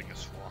what shielding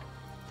is for.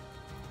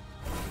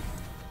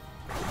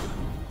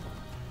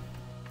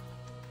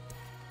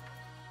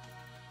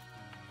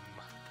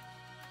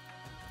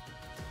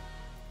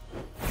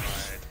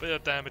 Alright, a bit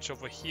of damage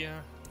over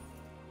here.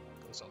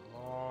 Goes a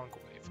long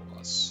way for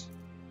us.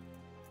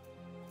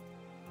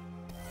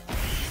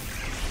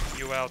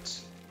 You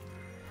out.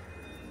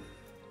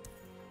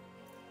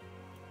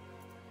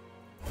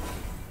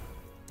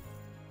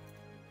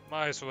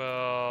 Might as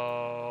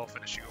well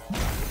finish you off.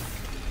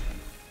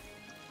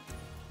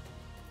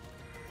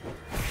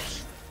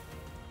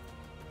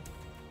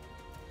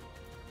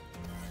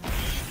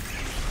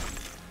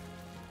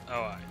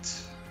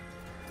 Alright.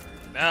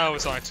 Now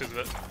it's time to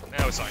clean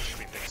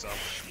things up.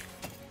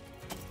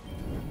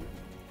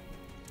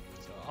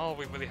 So all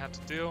we really have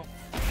to do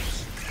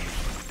is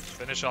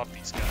finish off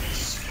these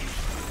guys.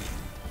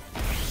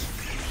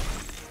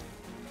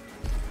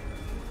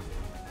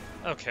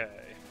 Okay.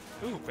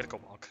 Ooh, critical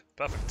mark.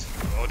 Perfect.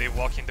 We're already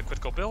walking the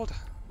critical build.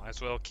 Might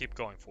as well keep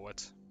going for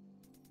it.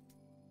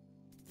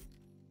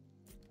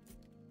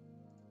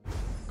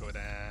 Go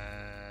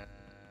and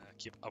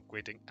keep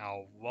upgrading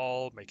our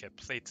wall, make it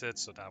plated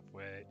so that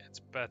way it's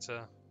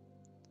better.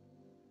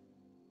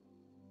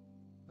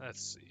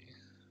 Let's see.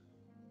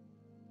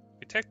 If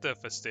we take the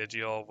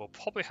vestigial, we'll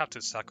probably have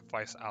to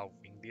sacrifice our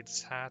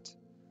ringleader's hat.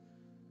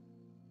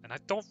 And I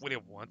don't really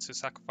want to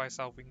sacrifice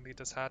our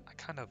ringleader's hat. I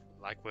kind of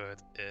like where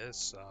it is,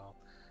 so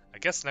I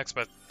guess the next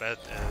best bet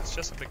is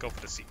just simply go for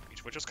the sea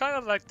breach, which is kind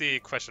of like the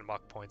question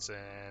mark points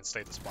in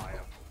Status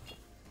Spire.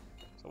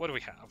 So what do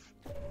we have?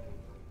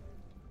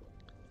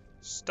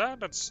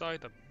 Stand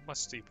inside a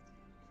musty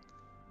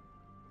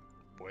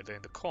boiler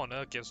in the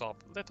corner gives off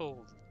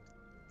little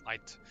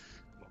light,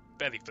 well,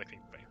 barely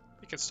flickering flame.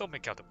 You can still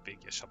make out a big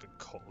sharpened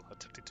coal,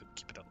 attempting to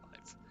keep it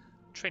alive.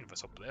 Train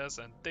vessel blares,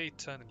 and they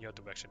turn in your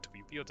direction to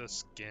reveal the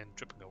skin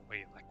dripping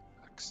away like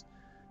wax.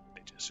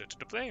 They gesture to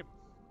the flame.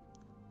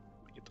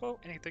 You throw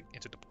anything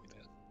into the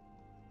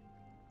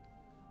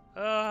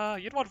boiler.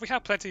 You know what? We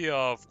have plenty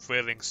of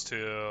grillings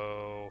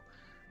to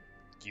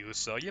use,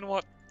 so you know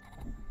what?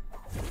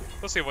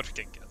 We'll see what we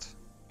can get.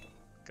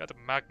 Got a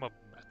magma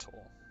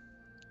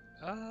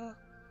metal.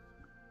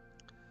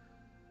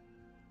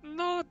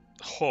 Not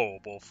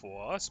horrible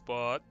for us,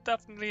 but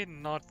definitely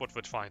not what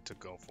we're trying to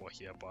go for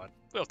here, but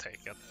we'll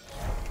take it.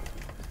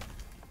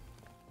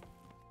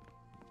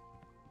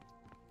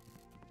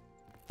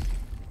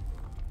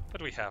 What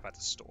do we have at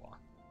the store?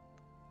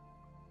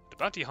 The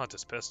Bounty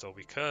Hunter's pistol,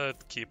 we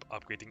could keep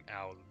upgrading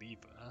our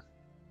lever.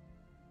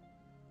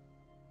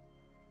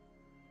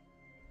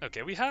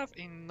 Okay, we have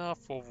enough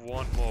for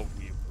one more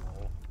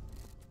reroll.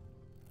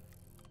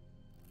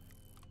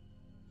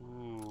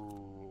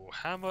 Ooh,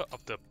 Hammer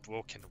of the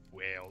Broken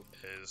Whale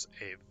is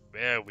a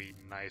very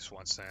nice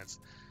one since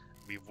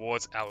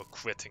rewards our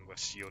critting with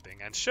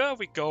shielding. And sure,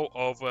 we go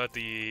over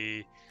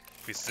the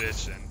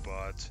precision,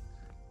 but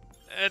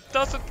it's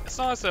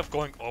not as if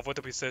going over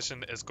the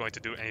precision is going to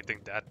do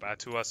anything that bad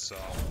to us, so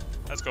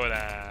let's go ahead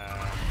and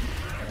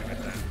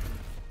activate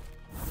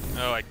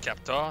that. Alright,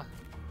 Captor.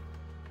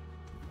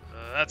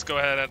 Let's go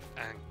ahead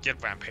and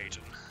get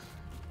rampaging.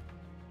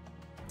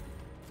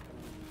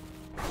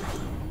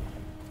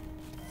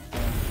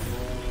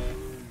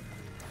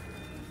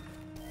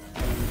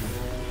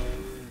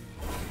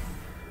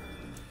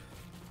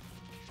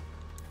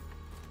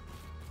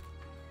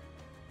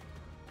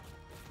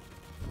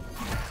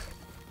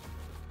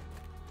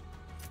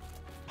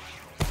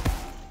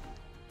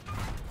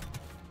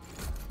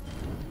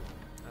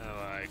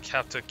 Alright,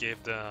 Captor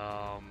gave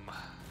them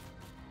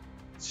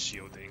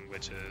shielding,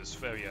 which is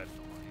very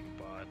annoying,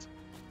 but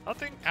I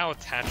think our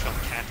tantrum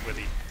can't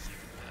really do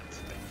that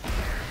thing.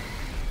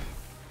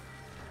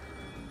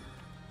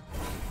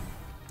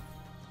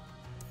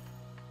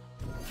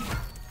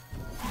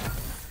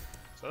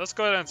 So let's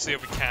go ahead and see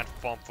if we can't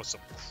farm for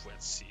some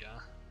crits here.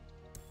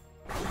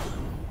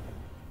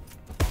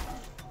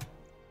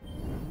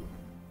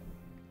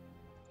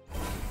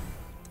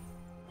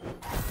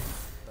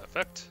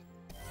 Perfect.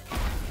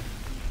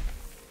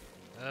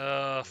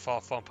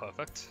 Far from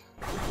perfect.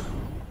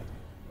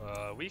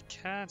 We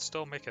can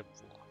still make it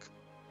work.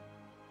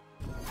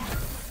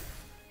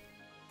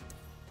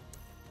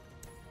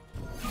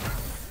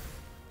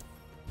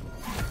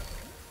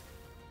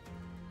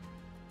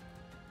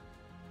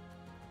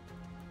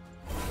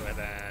 Go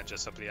ahead and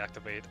just simply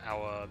activate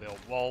our little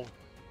wall.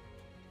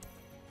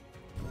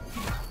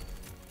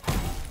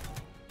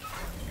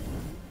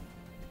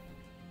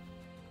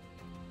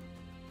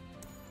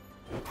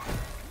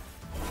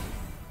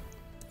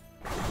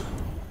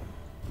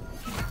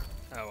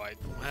 Alright,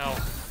 well,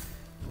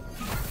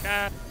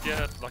 can't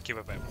get lucky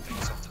with everything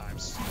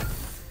sometimes.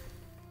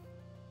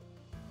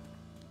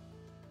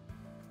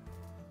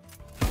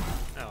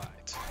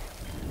 Alright.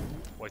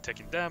 Boy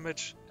taking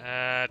damage,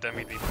 and then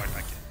we leave right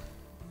back in.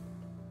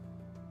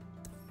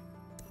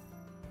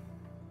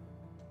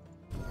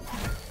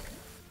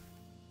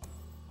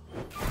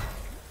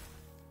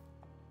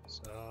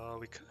 So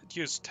we could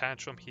use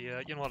Tantrum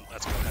here. You know what,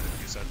 let's go ahead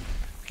and use it.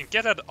 We can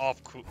get it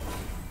off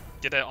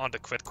get it on the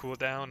crit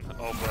cooldown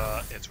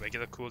over its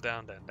regular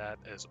cooldown, then that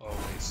is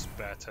always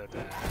better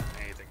than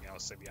anything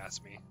else if you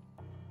ask me.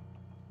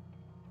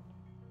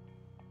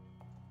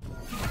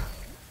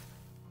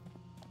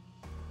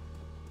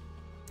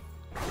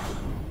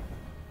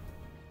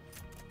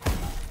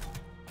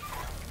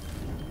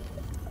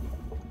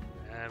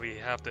 And we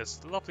have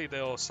this lovely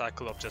little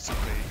cycle of just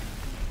simply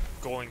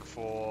going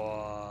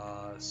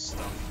for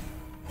stuff.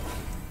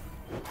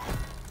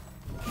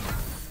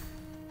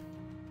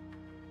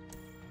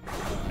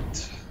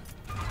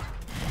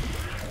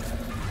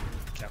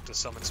 Captain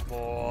summons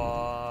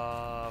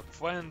more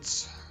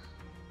friends.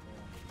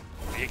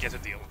 We get to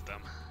deal with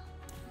them.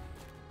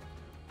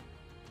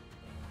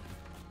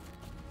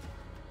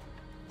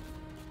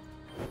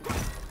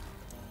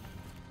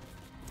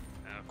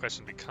 Now, the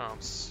question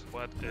becomes,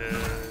 what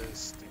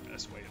is the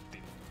best way of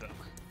dealing with them?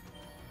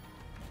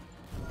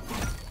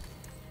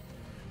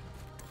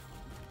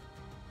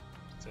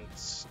 So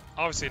it's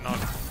obviously not.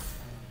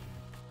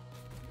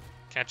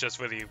 Can't just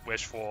really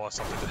wish for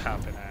something to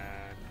happen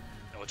and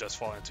it will just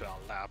fall into our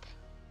lap.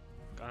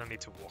 Gonna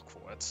need to work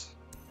for it.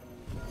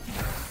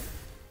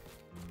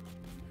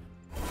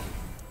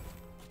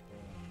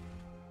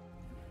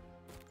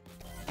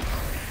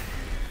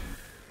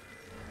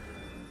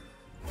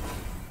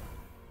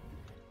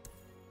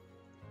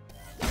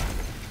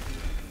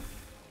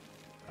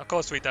 Of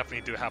course, we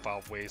definitely do have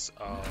our ways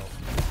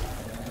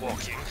of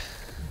walking.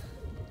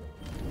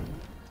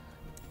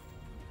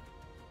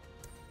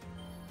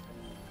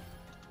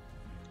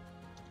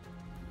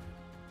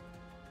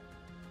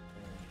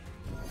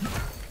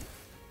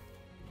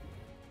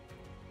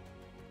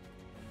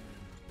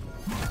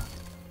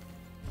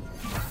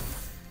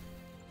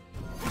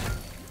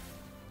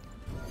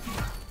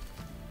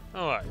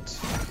 Alright,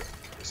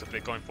 simply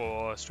going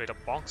for straight up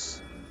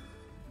bonks.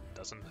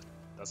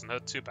 Doesn't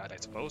hurt too bad, I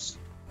suppose.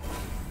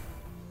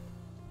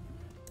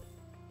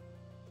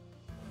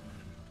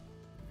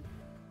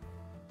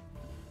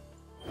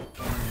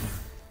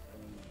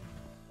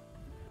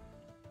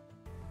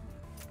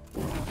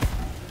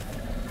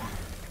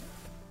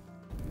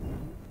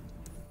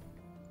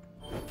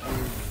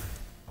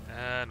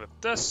 And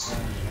with this,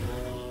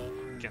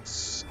 we can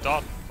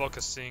start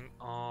focusing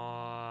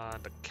on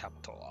the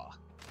Captor.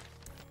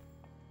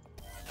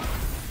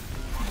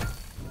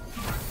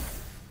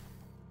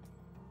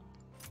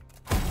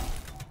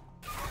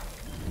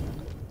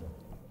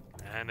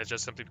 And it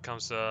just simply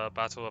becomes a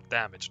battle of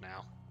damage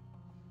now.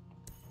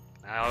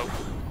 Now,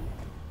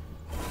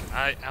 can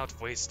I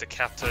outwaste the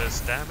Captor's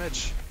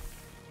damage?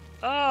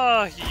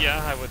 Yeah,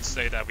 I would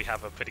say that we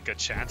have a pretty good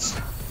chance.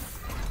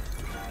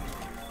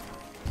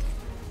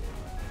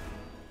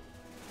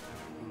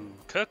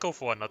 Could go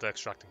for another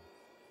extracting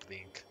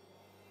blink.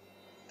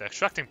 The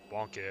extracting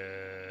bonk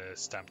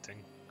is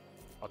tempting.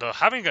 Although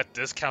having a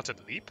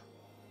discounted leap,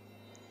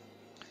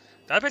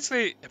 that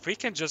basically, if we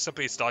can just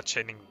simply start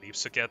chaining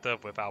leaps together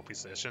with our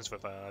positions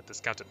with a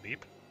discounted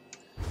leap,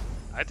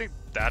 I think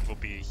that will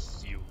be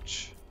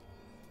huge.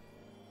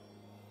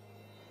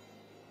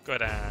 Go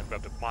ahead and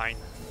grab the mine.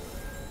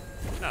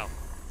 No.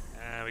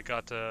 And we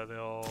got a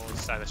little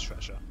Silas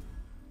treasure.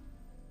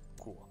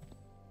 Cool.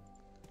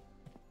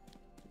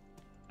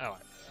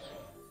 Alright.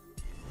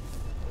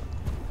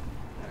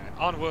 And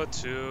onward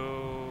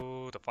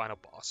to the final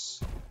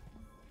boss.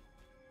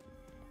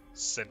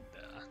 Cinder.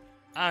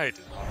 I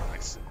do not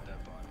like Cinder,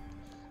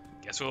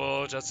 but guess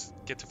we'll just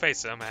get to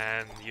face him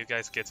and you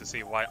guys get to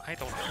see why I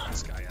don't like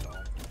this guy at all.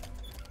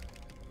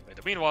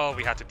 But meanwhile,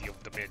 we had to deal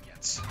with the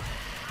minions.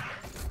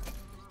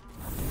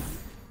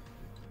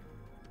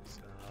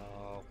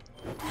 So,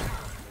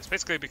 this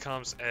basically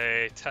becomes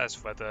a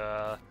test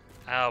whether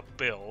our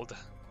build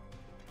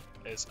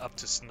is up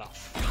to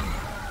snuff.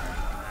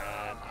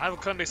 And I would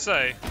currently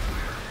say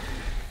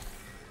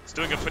it's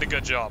doing a pretty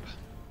good job.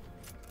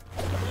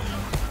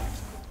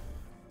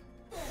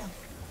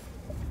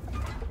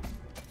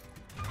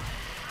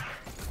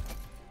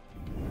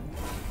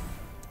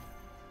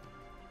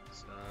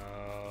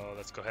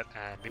 Go ahead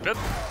and leap it.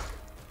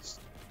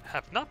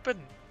 Have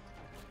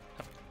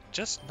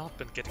just not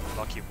been getting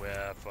lucky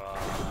with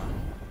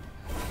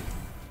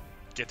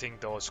getting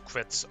those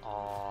crits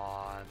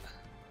on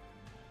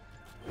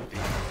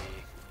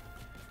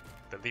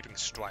the leaping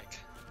strike.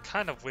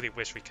 Kind of really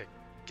wish we could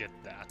get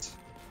that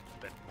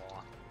a bit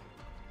more.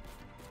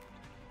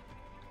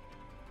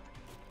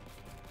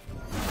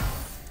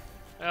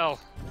 Well,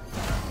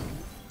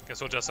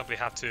 guess we'll just simply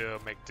have to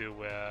make do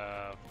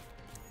with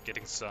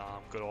getting some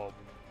good old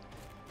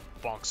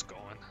bonks going.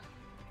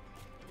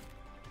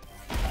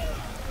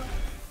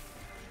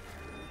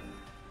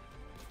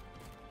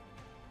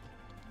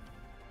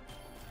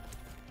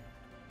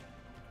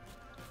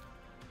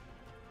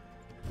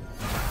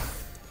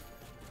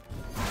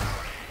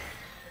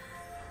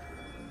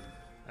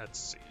 Let's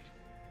see.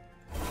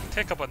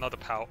 Take up another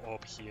power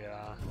orb here.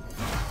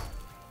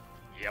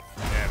 Yep,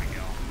 there we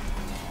go.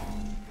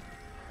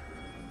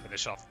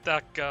 Finish off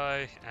that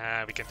guy,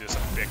 and we can do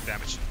some big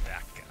damage to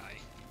that guy.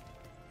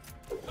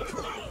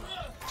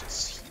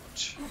 Just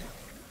huge.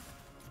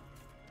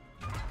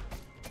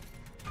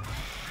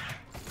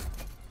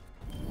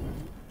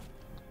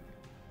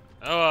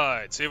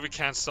 Alright, see if we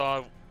can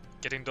start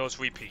getting those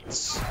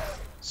repeats.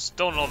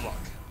 Still no luck.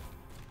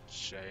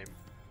 Shame.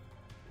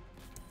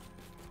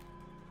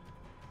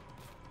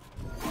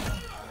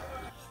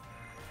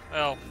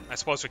 Well, I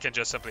suppose we can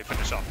just simply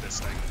finish off this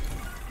thing.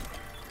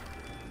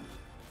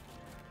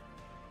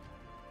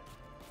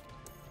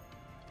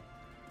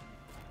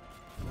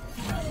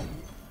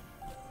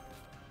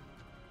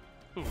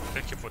 Ooh,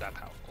 thank you for that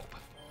power orb.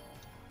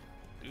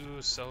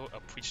 Do so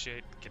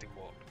appreciate getting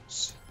more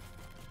loose.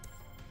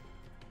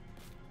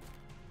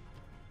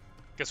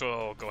 Guess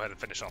we'll go ahead and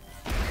finish up.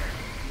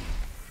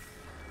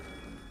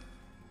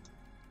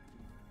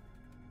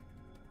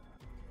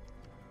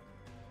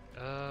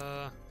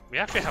 We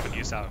actually haven't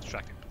used our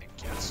extracting blink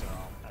yet, so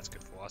that's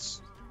good for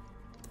us.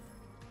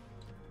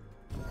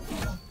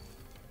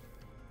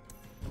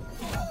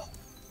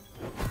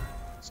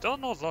 Still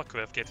no luck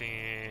with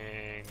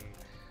getting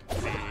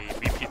the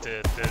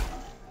repeated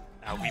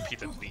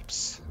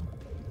leaps,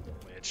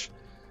 which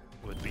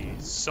would be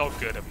so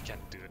good if we can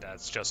do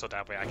that, just so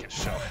that way I can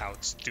show how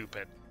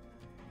stupid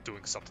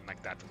doing something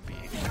like that would be.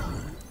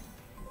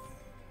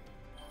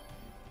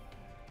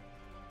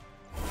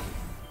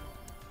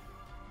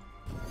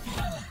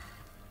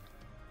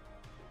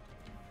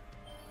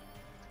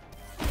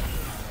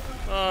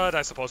 But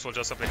I suppose we'll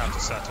just simply have to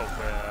settle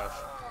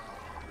with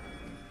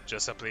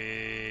just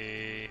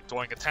simply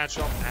throwing a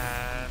tantrum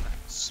and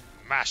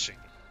smashing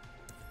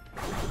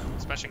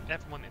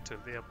everyone into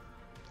their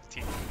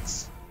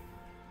teammates.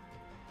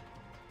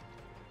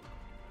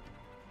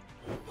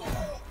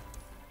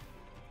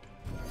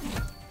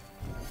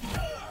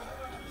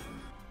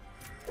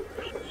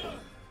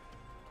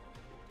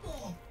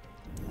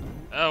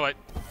 Oh wait,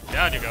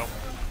 down you go.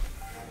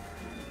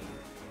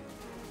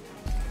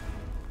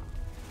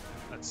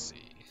 Let's see.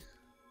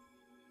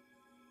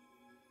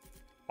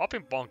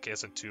 Hopping bonk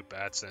isn't too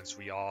bad since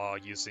we are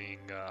using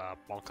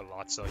bonk a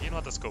lot, so you know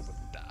what, let's go with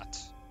that.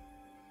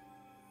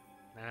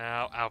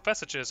 Now, our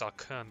messages are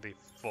currently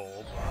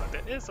full, but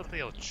there is a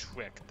little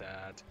trick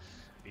that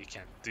we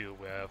can do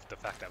with the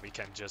fact that we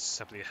can just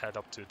simply head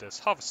up to this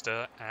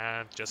harvester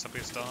and just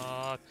simply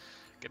start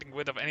getting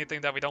rid of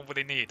anything that we don't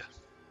really need.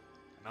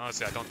 And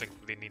honestly, I don't think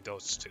we really need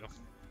those two.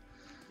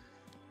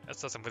 That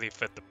doesn't really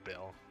fit the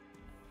bill.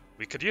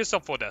 We could use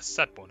them for their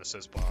set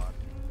bonuses, but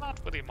not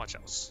really much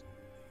else.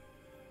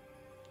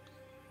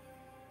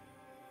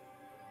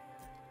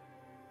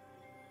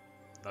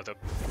 Another,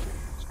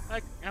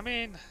 I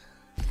mean,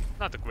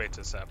 not the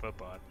greatest ever,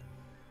 but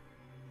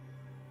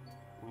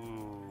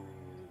ooh,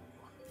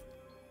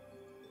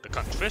 the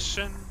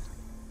contrition.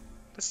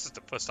 This is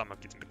the first time I'm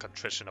getting the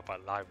contrition of our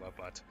Lyra,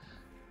 but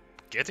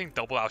getting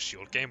double our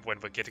shield game when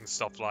we're getting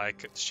stuff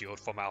like shield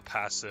from our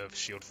passive,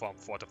 shield from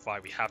Fortify,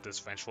 we have this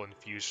vengeful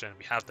infusion,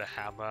 we have the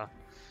hammer.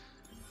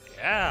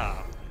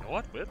 Yeah, you know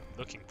what? We're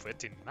looking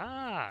pretty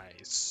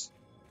nice.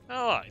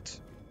 Alright.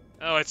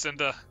 Oh, it's in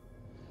the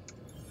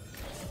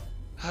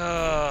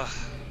time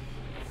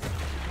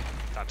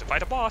to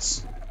fight a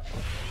boss.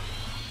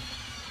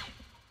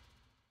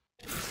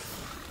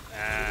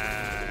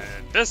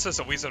 And this is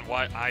the reason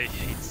why I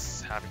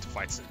hate having to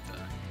fight Cinder.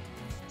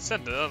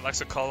 Cinder likes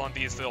to call on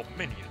these little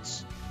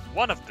minions.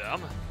 One of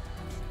them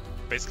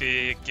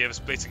basically gives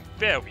Blazing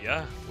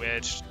Barrier,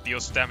 which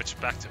deals damage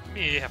back to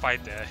me if I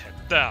dare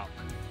head down.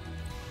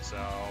 So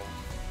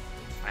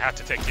I have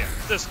to take care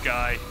of this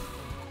guy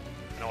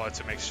in order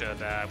to make sure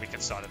that we can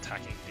start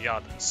attacking the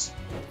others.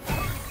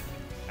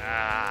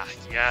 Ah,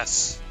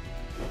 yes.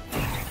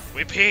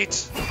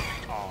 Repeat!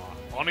 Aw,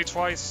 only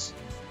twice?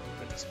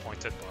 I'm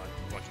disappointed, but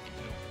what can you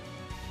do?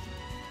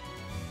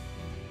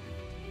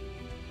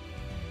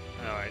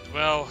 Alright,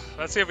 well,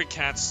 let's see if we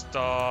can't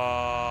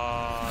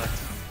start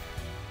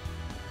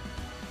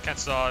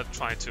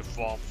trying to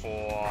farm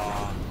for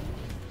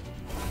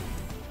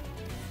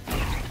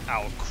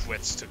our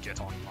crits to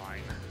get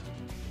online.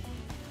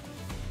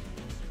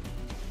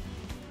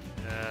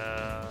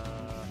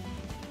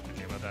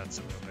 Okay, well that's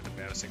a little bit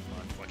embarrassing,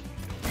 but what can you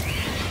do?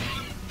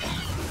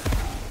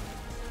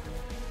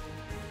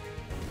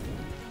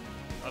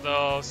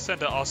 Although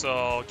Cinder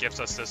also gives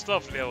us this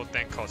lovely little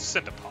thing called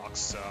Cinderpox,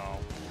 so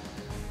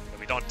if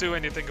we don't do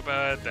anything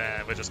about it,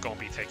 then we're just going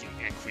to be taking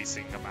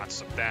increasing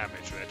amounts of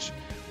damage, which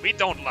we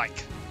don't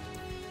like.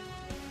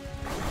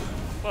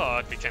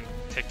 But we can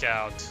take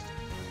out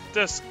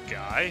this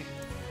guy,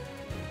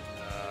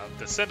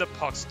 the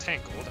Cinderpox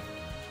Tangled,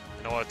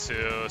 in order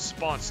to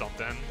spawn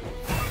something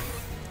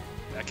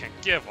that can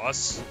give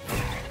us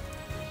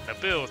the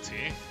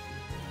ability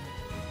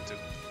to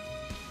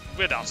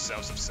rid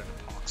ourselves of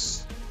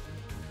Cinderpox.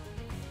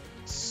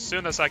 As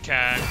soon as I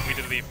can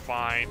immediately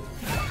find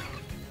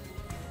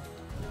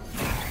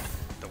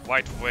the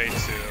right way to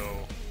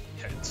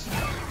hit.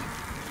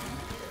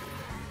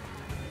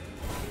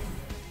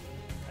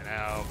 And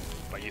now,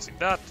 by using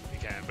that, we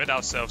can rid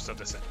ourselves of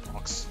the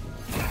Cinderpox.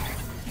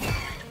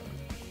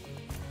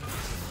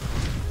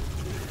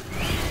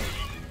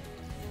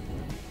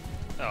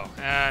 Oh,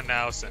 and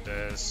now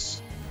Cinder's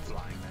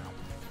flying now.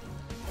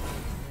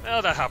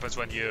 Well, that happens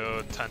when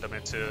you turn them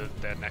into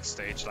their next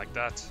stage like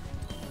that.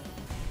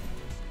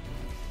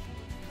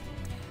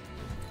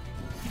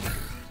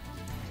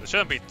 So it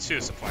shouldn't be too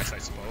surprised, I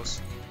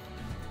suppose.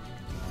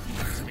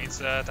 This means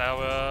that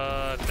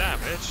our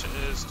damage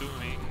is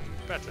doing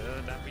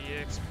better than we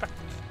expected.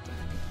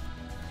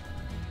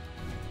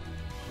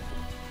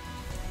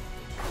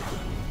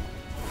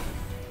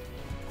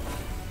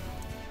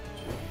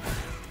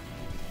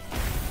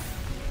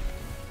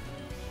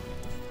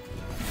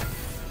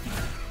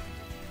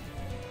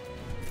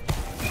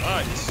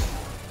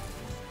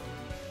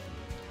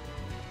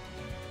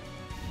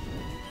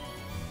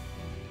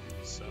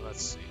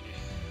 let's see.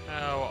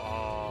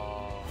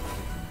 Now,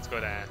 let's go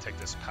ahead and take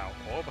this power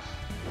orb.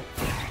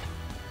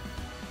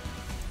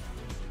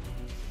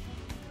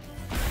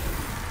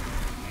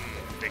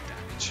 Big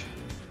damage.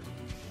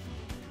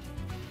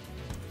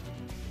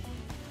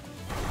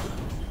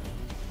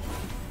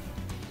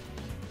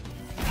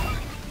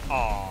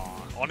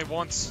 Aw, only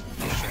once?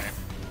 Shame.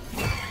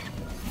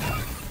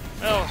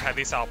 Well, at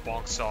least our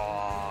bonks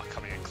are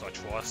coming in clutch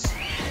for us.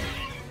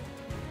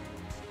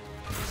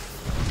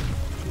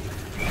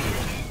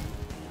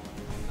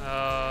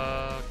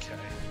 Okay.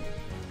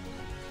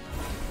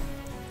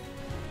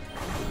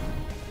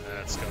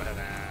 Let's go ahead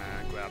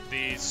and grab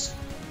these.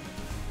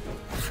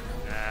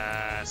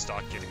 And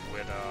start getting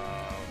rid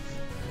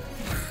of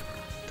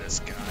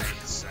this guy,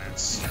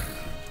 since...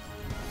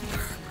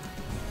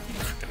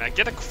 Can I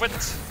get a crit?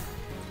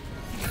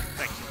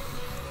 Thank you.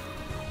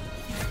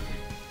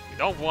 We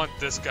don't want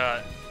this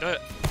guy... We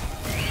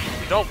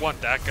don't want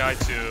that guy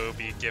to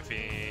be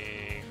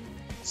giving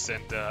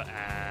Cinder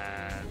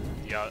and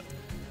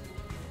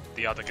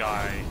the other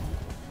guy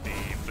the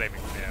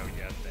flaming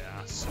barrier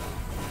there, so...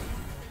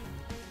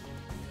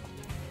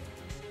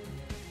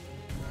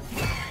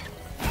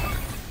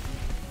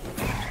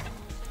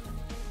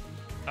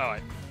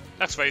 Alright,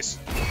 next phase.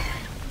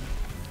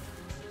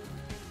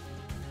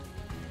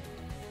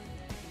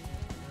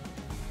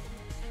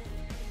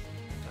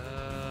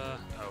 Oh,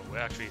 we're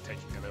actually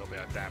taking a little bit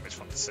of damage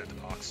from the Cinder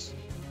box.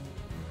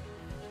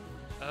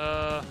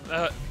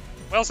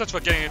 Well, since we're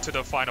getting into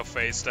the final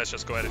phase, let's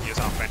just go ahead and use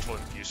our Vengeful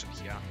Infusion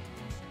here.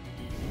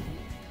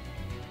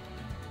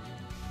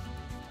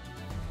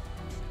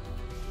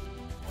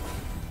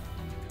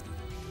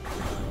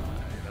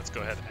 Let's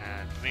go ahead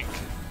and blink.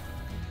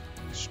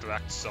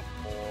 Extract some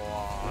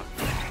more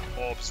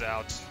orbs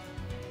out.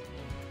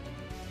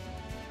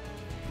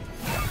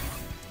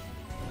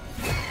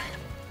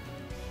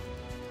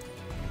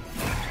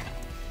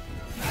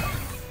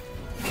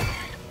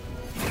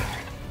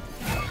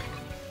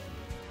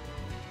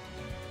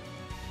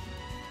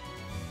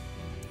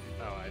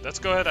 Alright, let's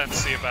go ahead and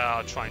see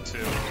about trying to...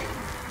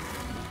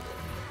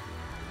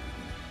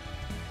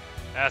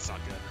 That's not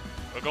good.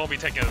 We're going to be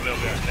taking a little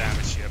bit of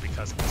damage here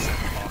because of the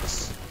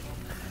sandbox.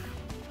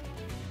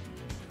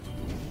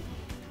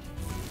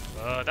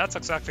 That's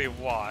exactly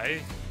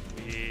why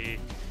we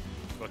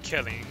were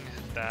killing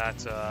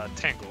that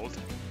Tangled,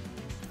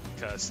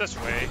 because this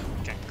way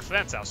we can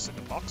cleanse our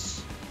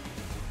Cinderbox.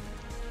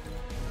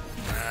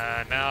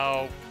 And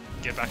now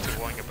get back to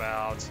worrying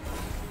about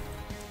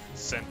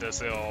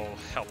Cinder's little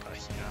helper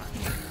here.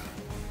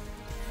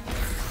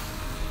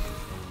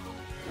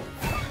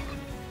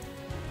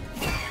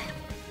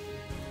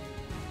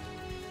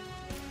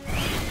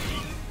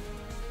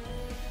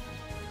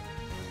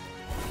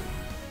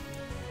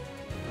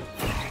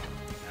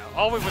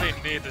 All we really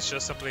need is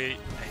just simply a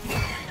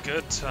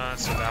good turn,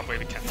 so that way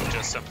we can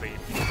just simply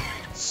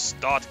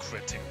start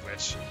critting,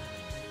 which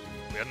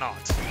we're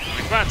not. I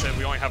mean, granted,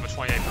 we only have a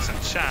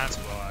 28% chance,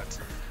 but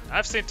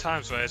I've seen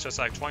times where it's just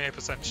like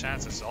 28%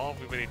 chance is all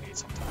we really need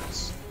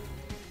sometimes.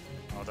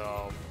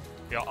 Although,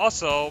 we are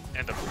also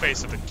in the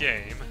face of the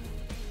game,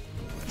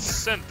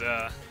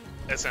 Cinder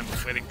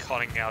isn't really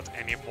calling out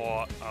any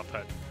more of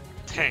a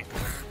tank,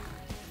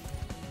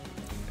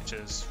 which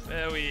is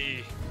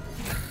very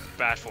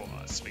bad for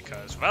us,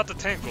 because without the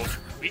Tangle,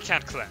 we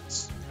can't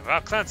cleanse. And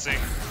without cleansing,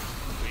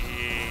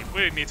 we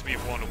really need to be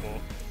vulnerable.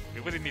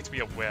 We really need to be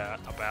aware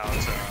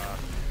about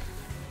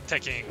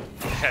taking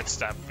hits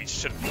that we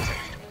shouldn't be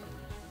taking.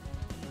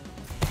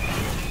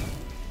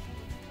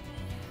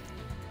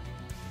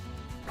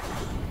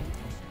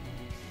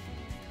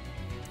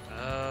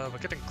 We're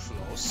getting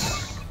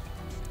close.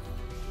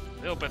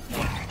 A little bit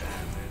more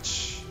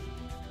damage.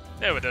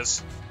 There it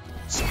is.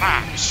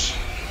 Smash!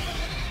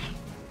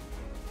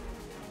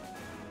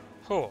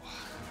 Oh,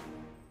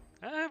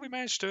 we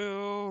managed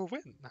to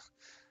win.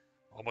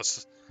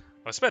 Almost,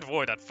 I was a bit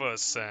worried at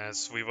first,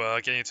 as we were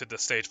getting to the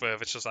stage where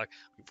it's just like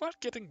we weren't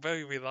getting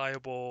very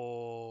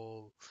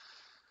reliable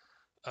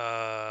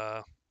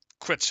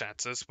crit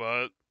chances,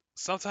 but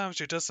sometimes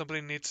you just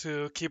simply need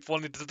to keep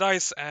rolling the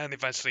dice, and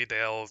eventually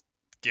they'll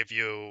give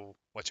you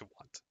what you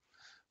want.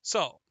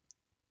 So,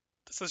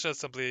 this is just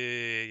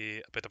simply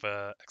a bit of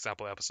an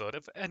example episode.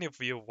 If any of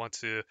you want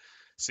to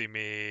see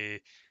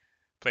me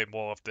play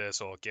more of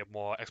this or get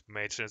more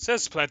explanations,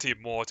 there's plenty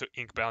more to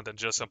Inkbound than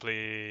just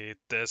simply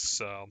this.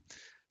 So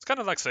it's kind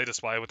of like Slay the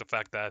Spire with the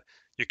fact that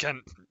you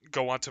can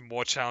go on to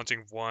more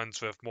challenging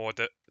ones with more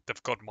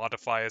difficult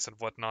modifiers and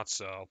whatnot.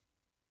 So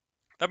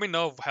let me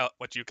know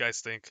what you guys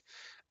think.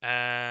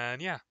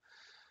 And yeah,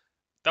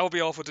 that will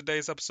be all for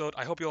today's episode.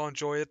 I hope you all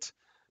enjoy it.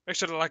 Make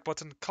sure to like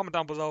button, comment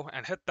down below,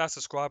 and hit that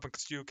subscribe button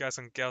because you guys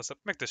and gals that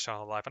make this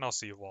channel alive. And I'll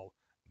see you all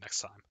next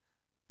time.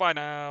 Bye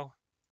now.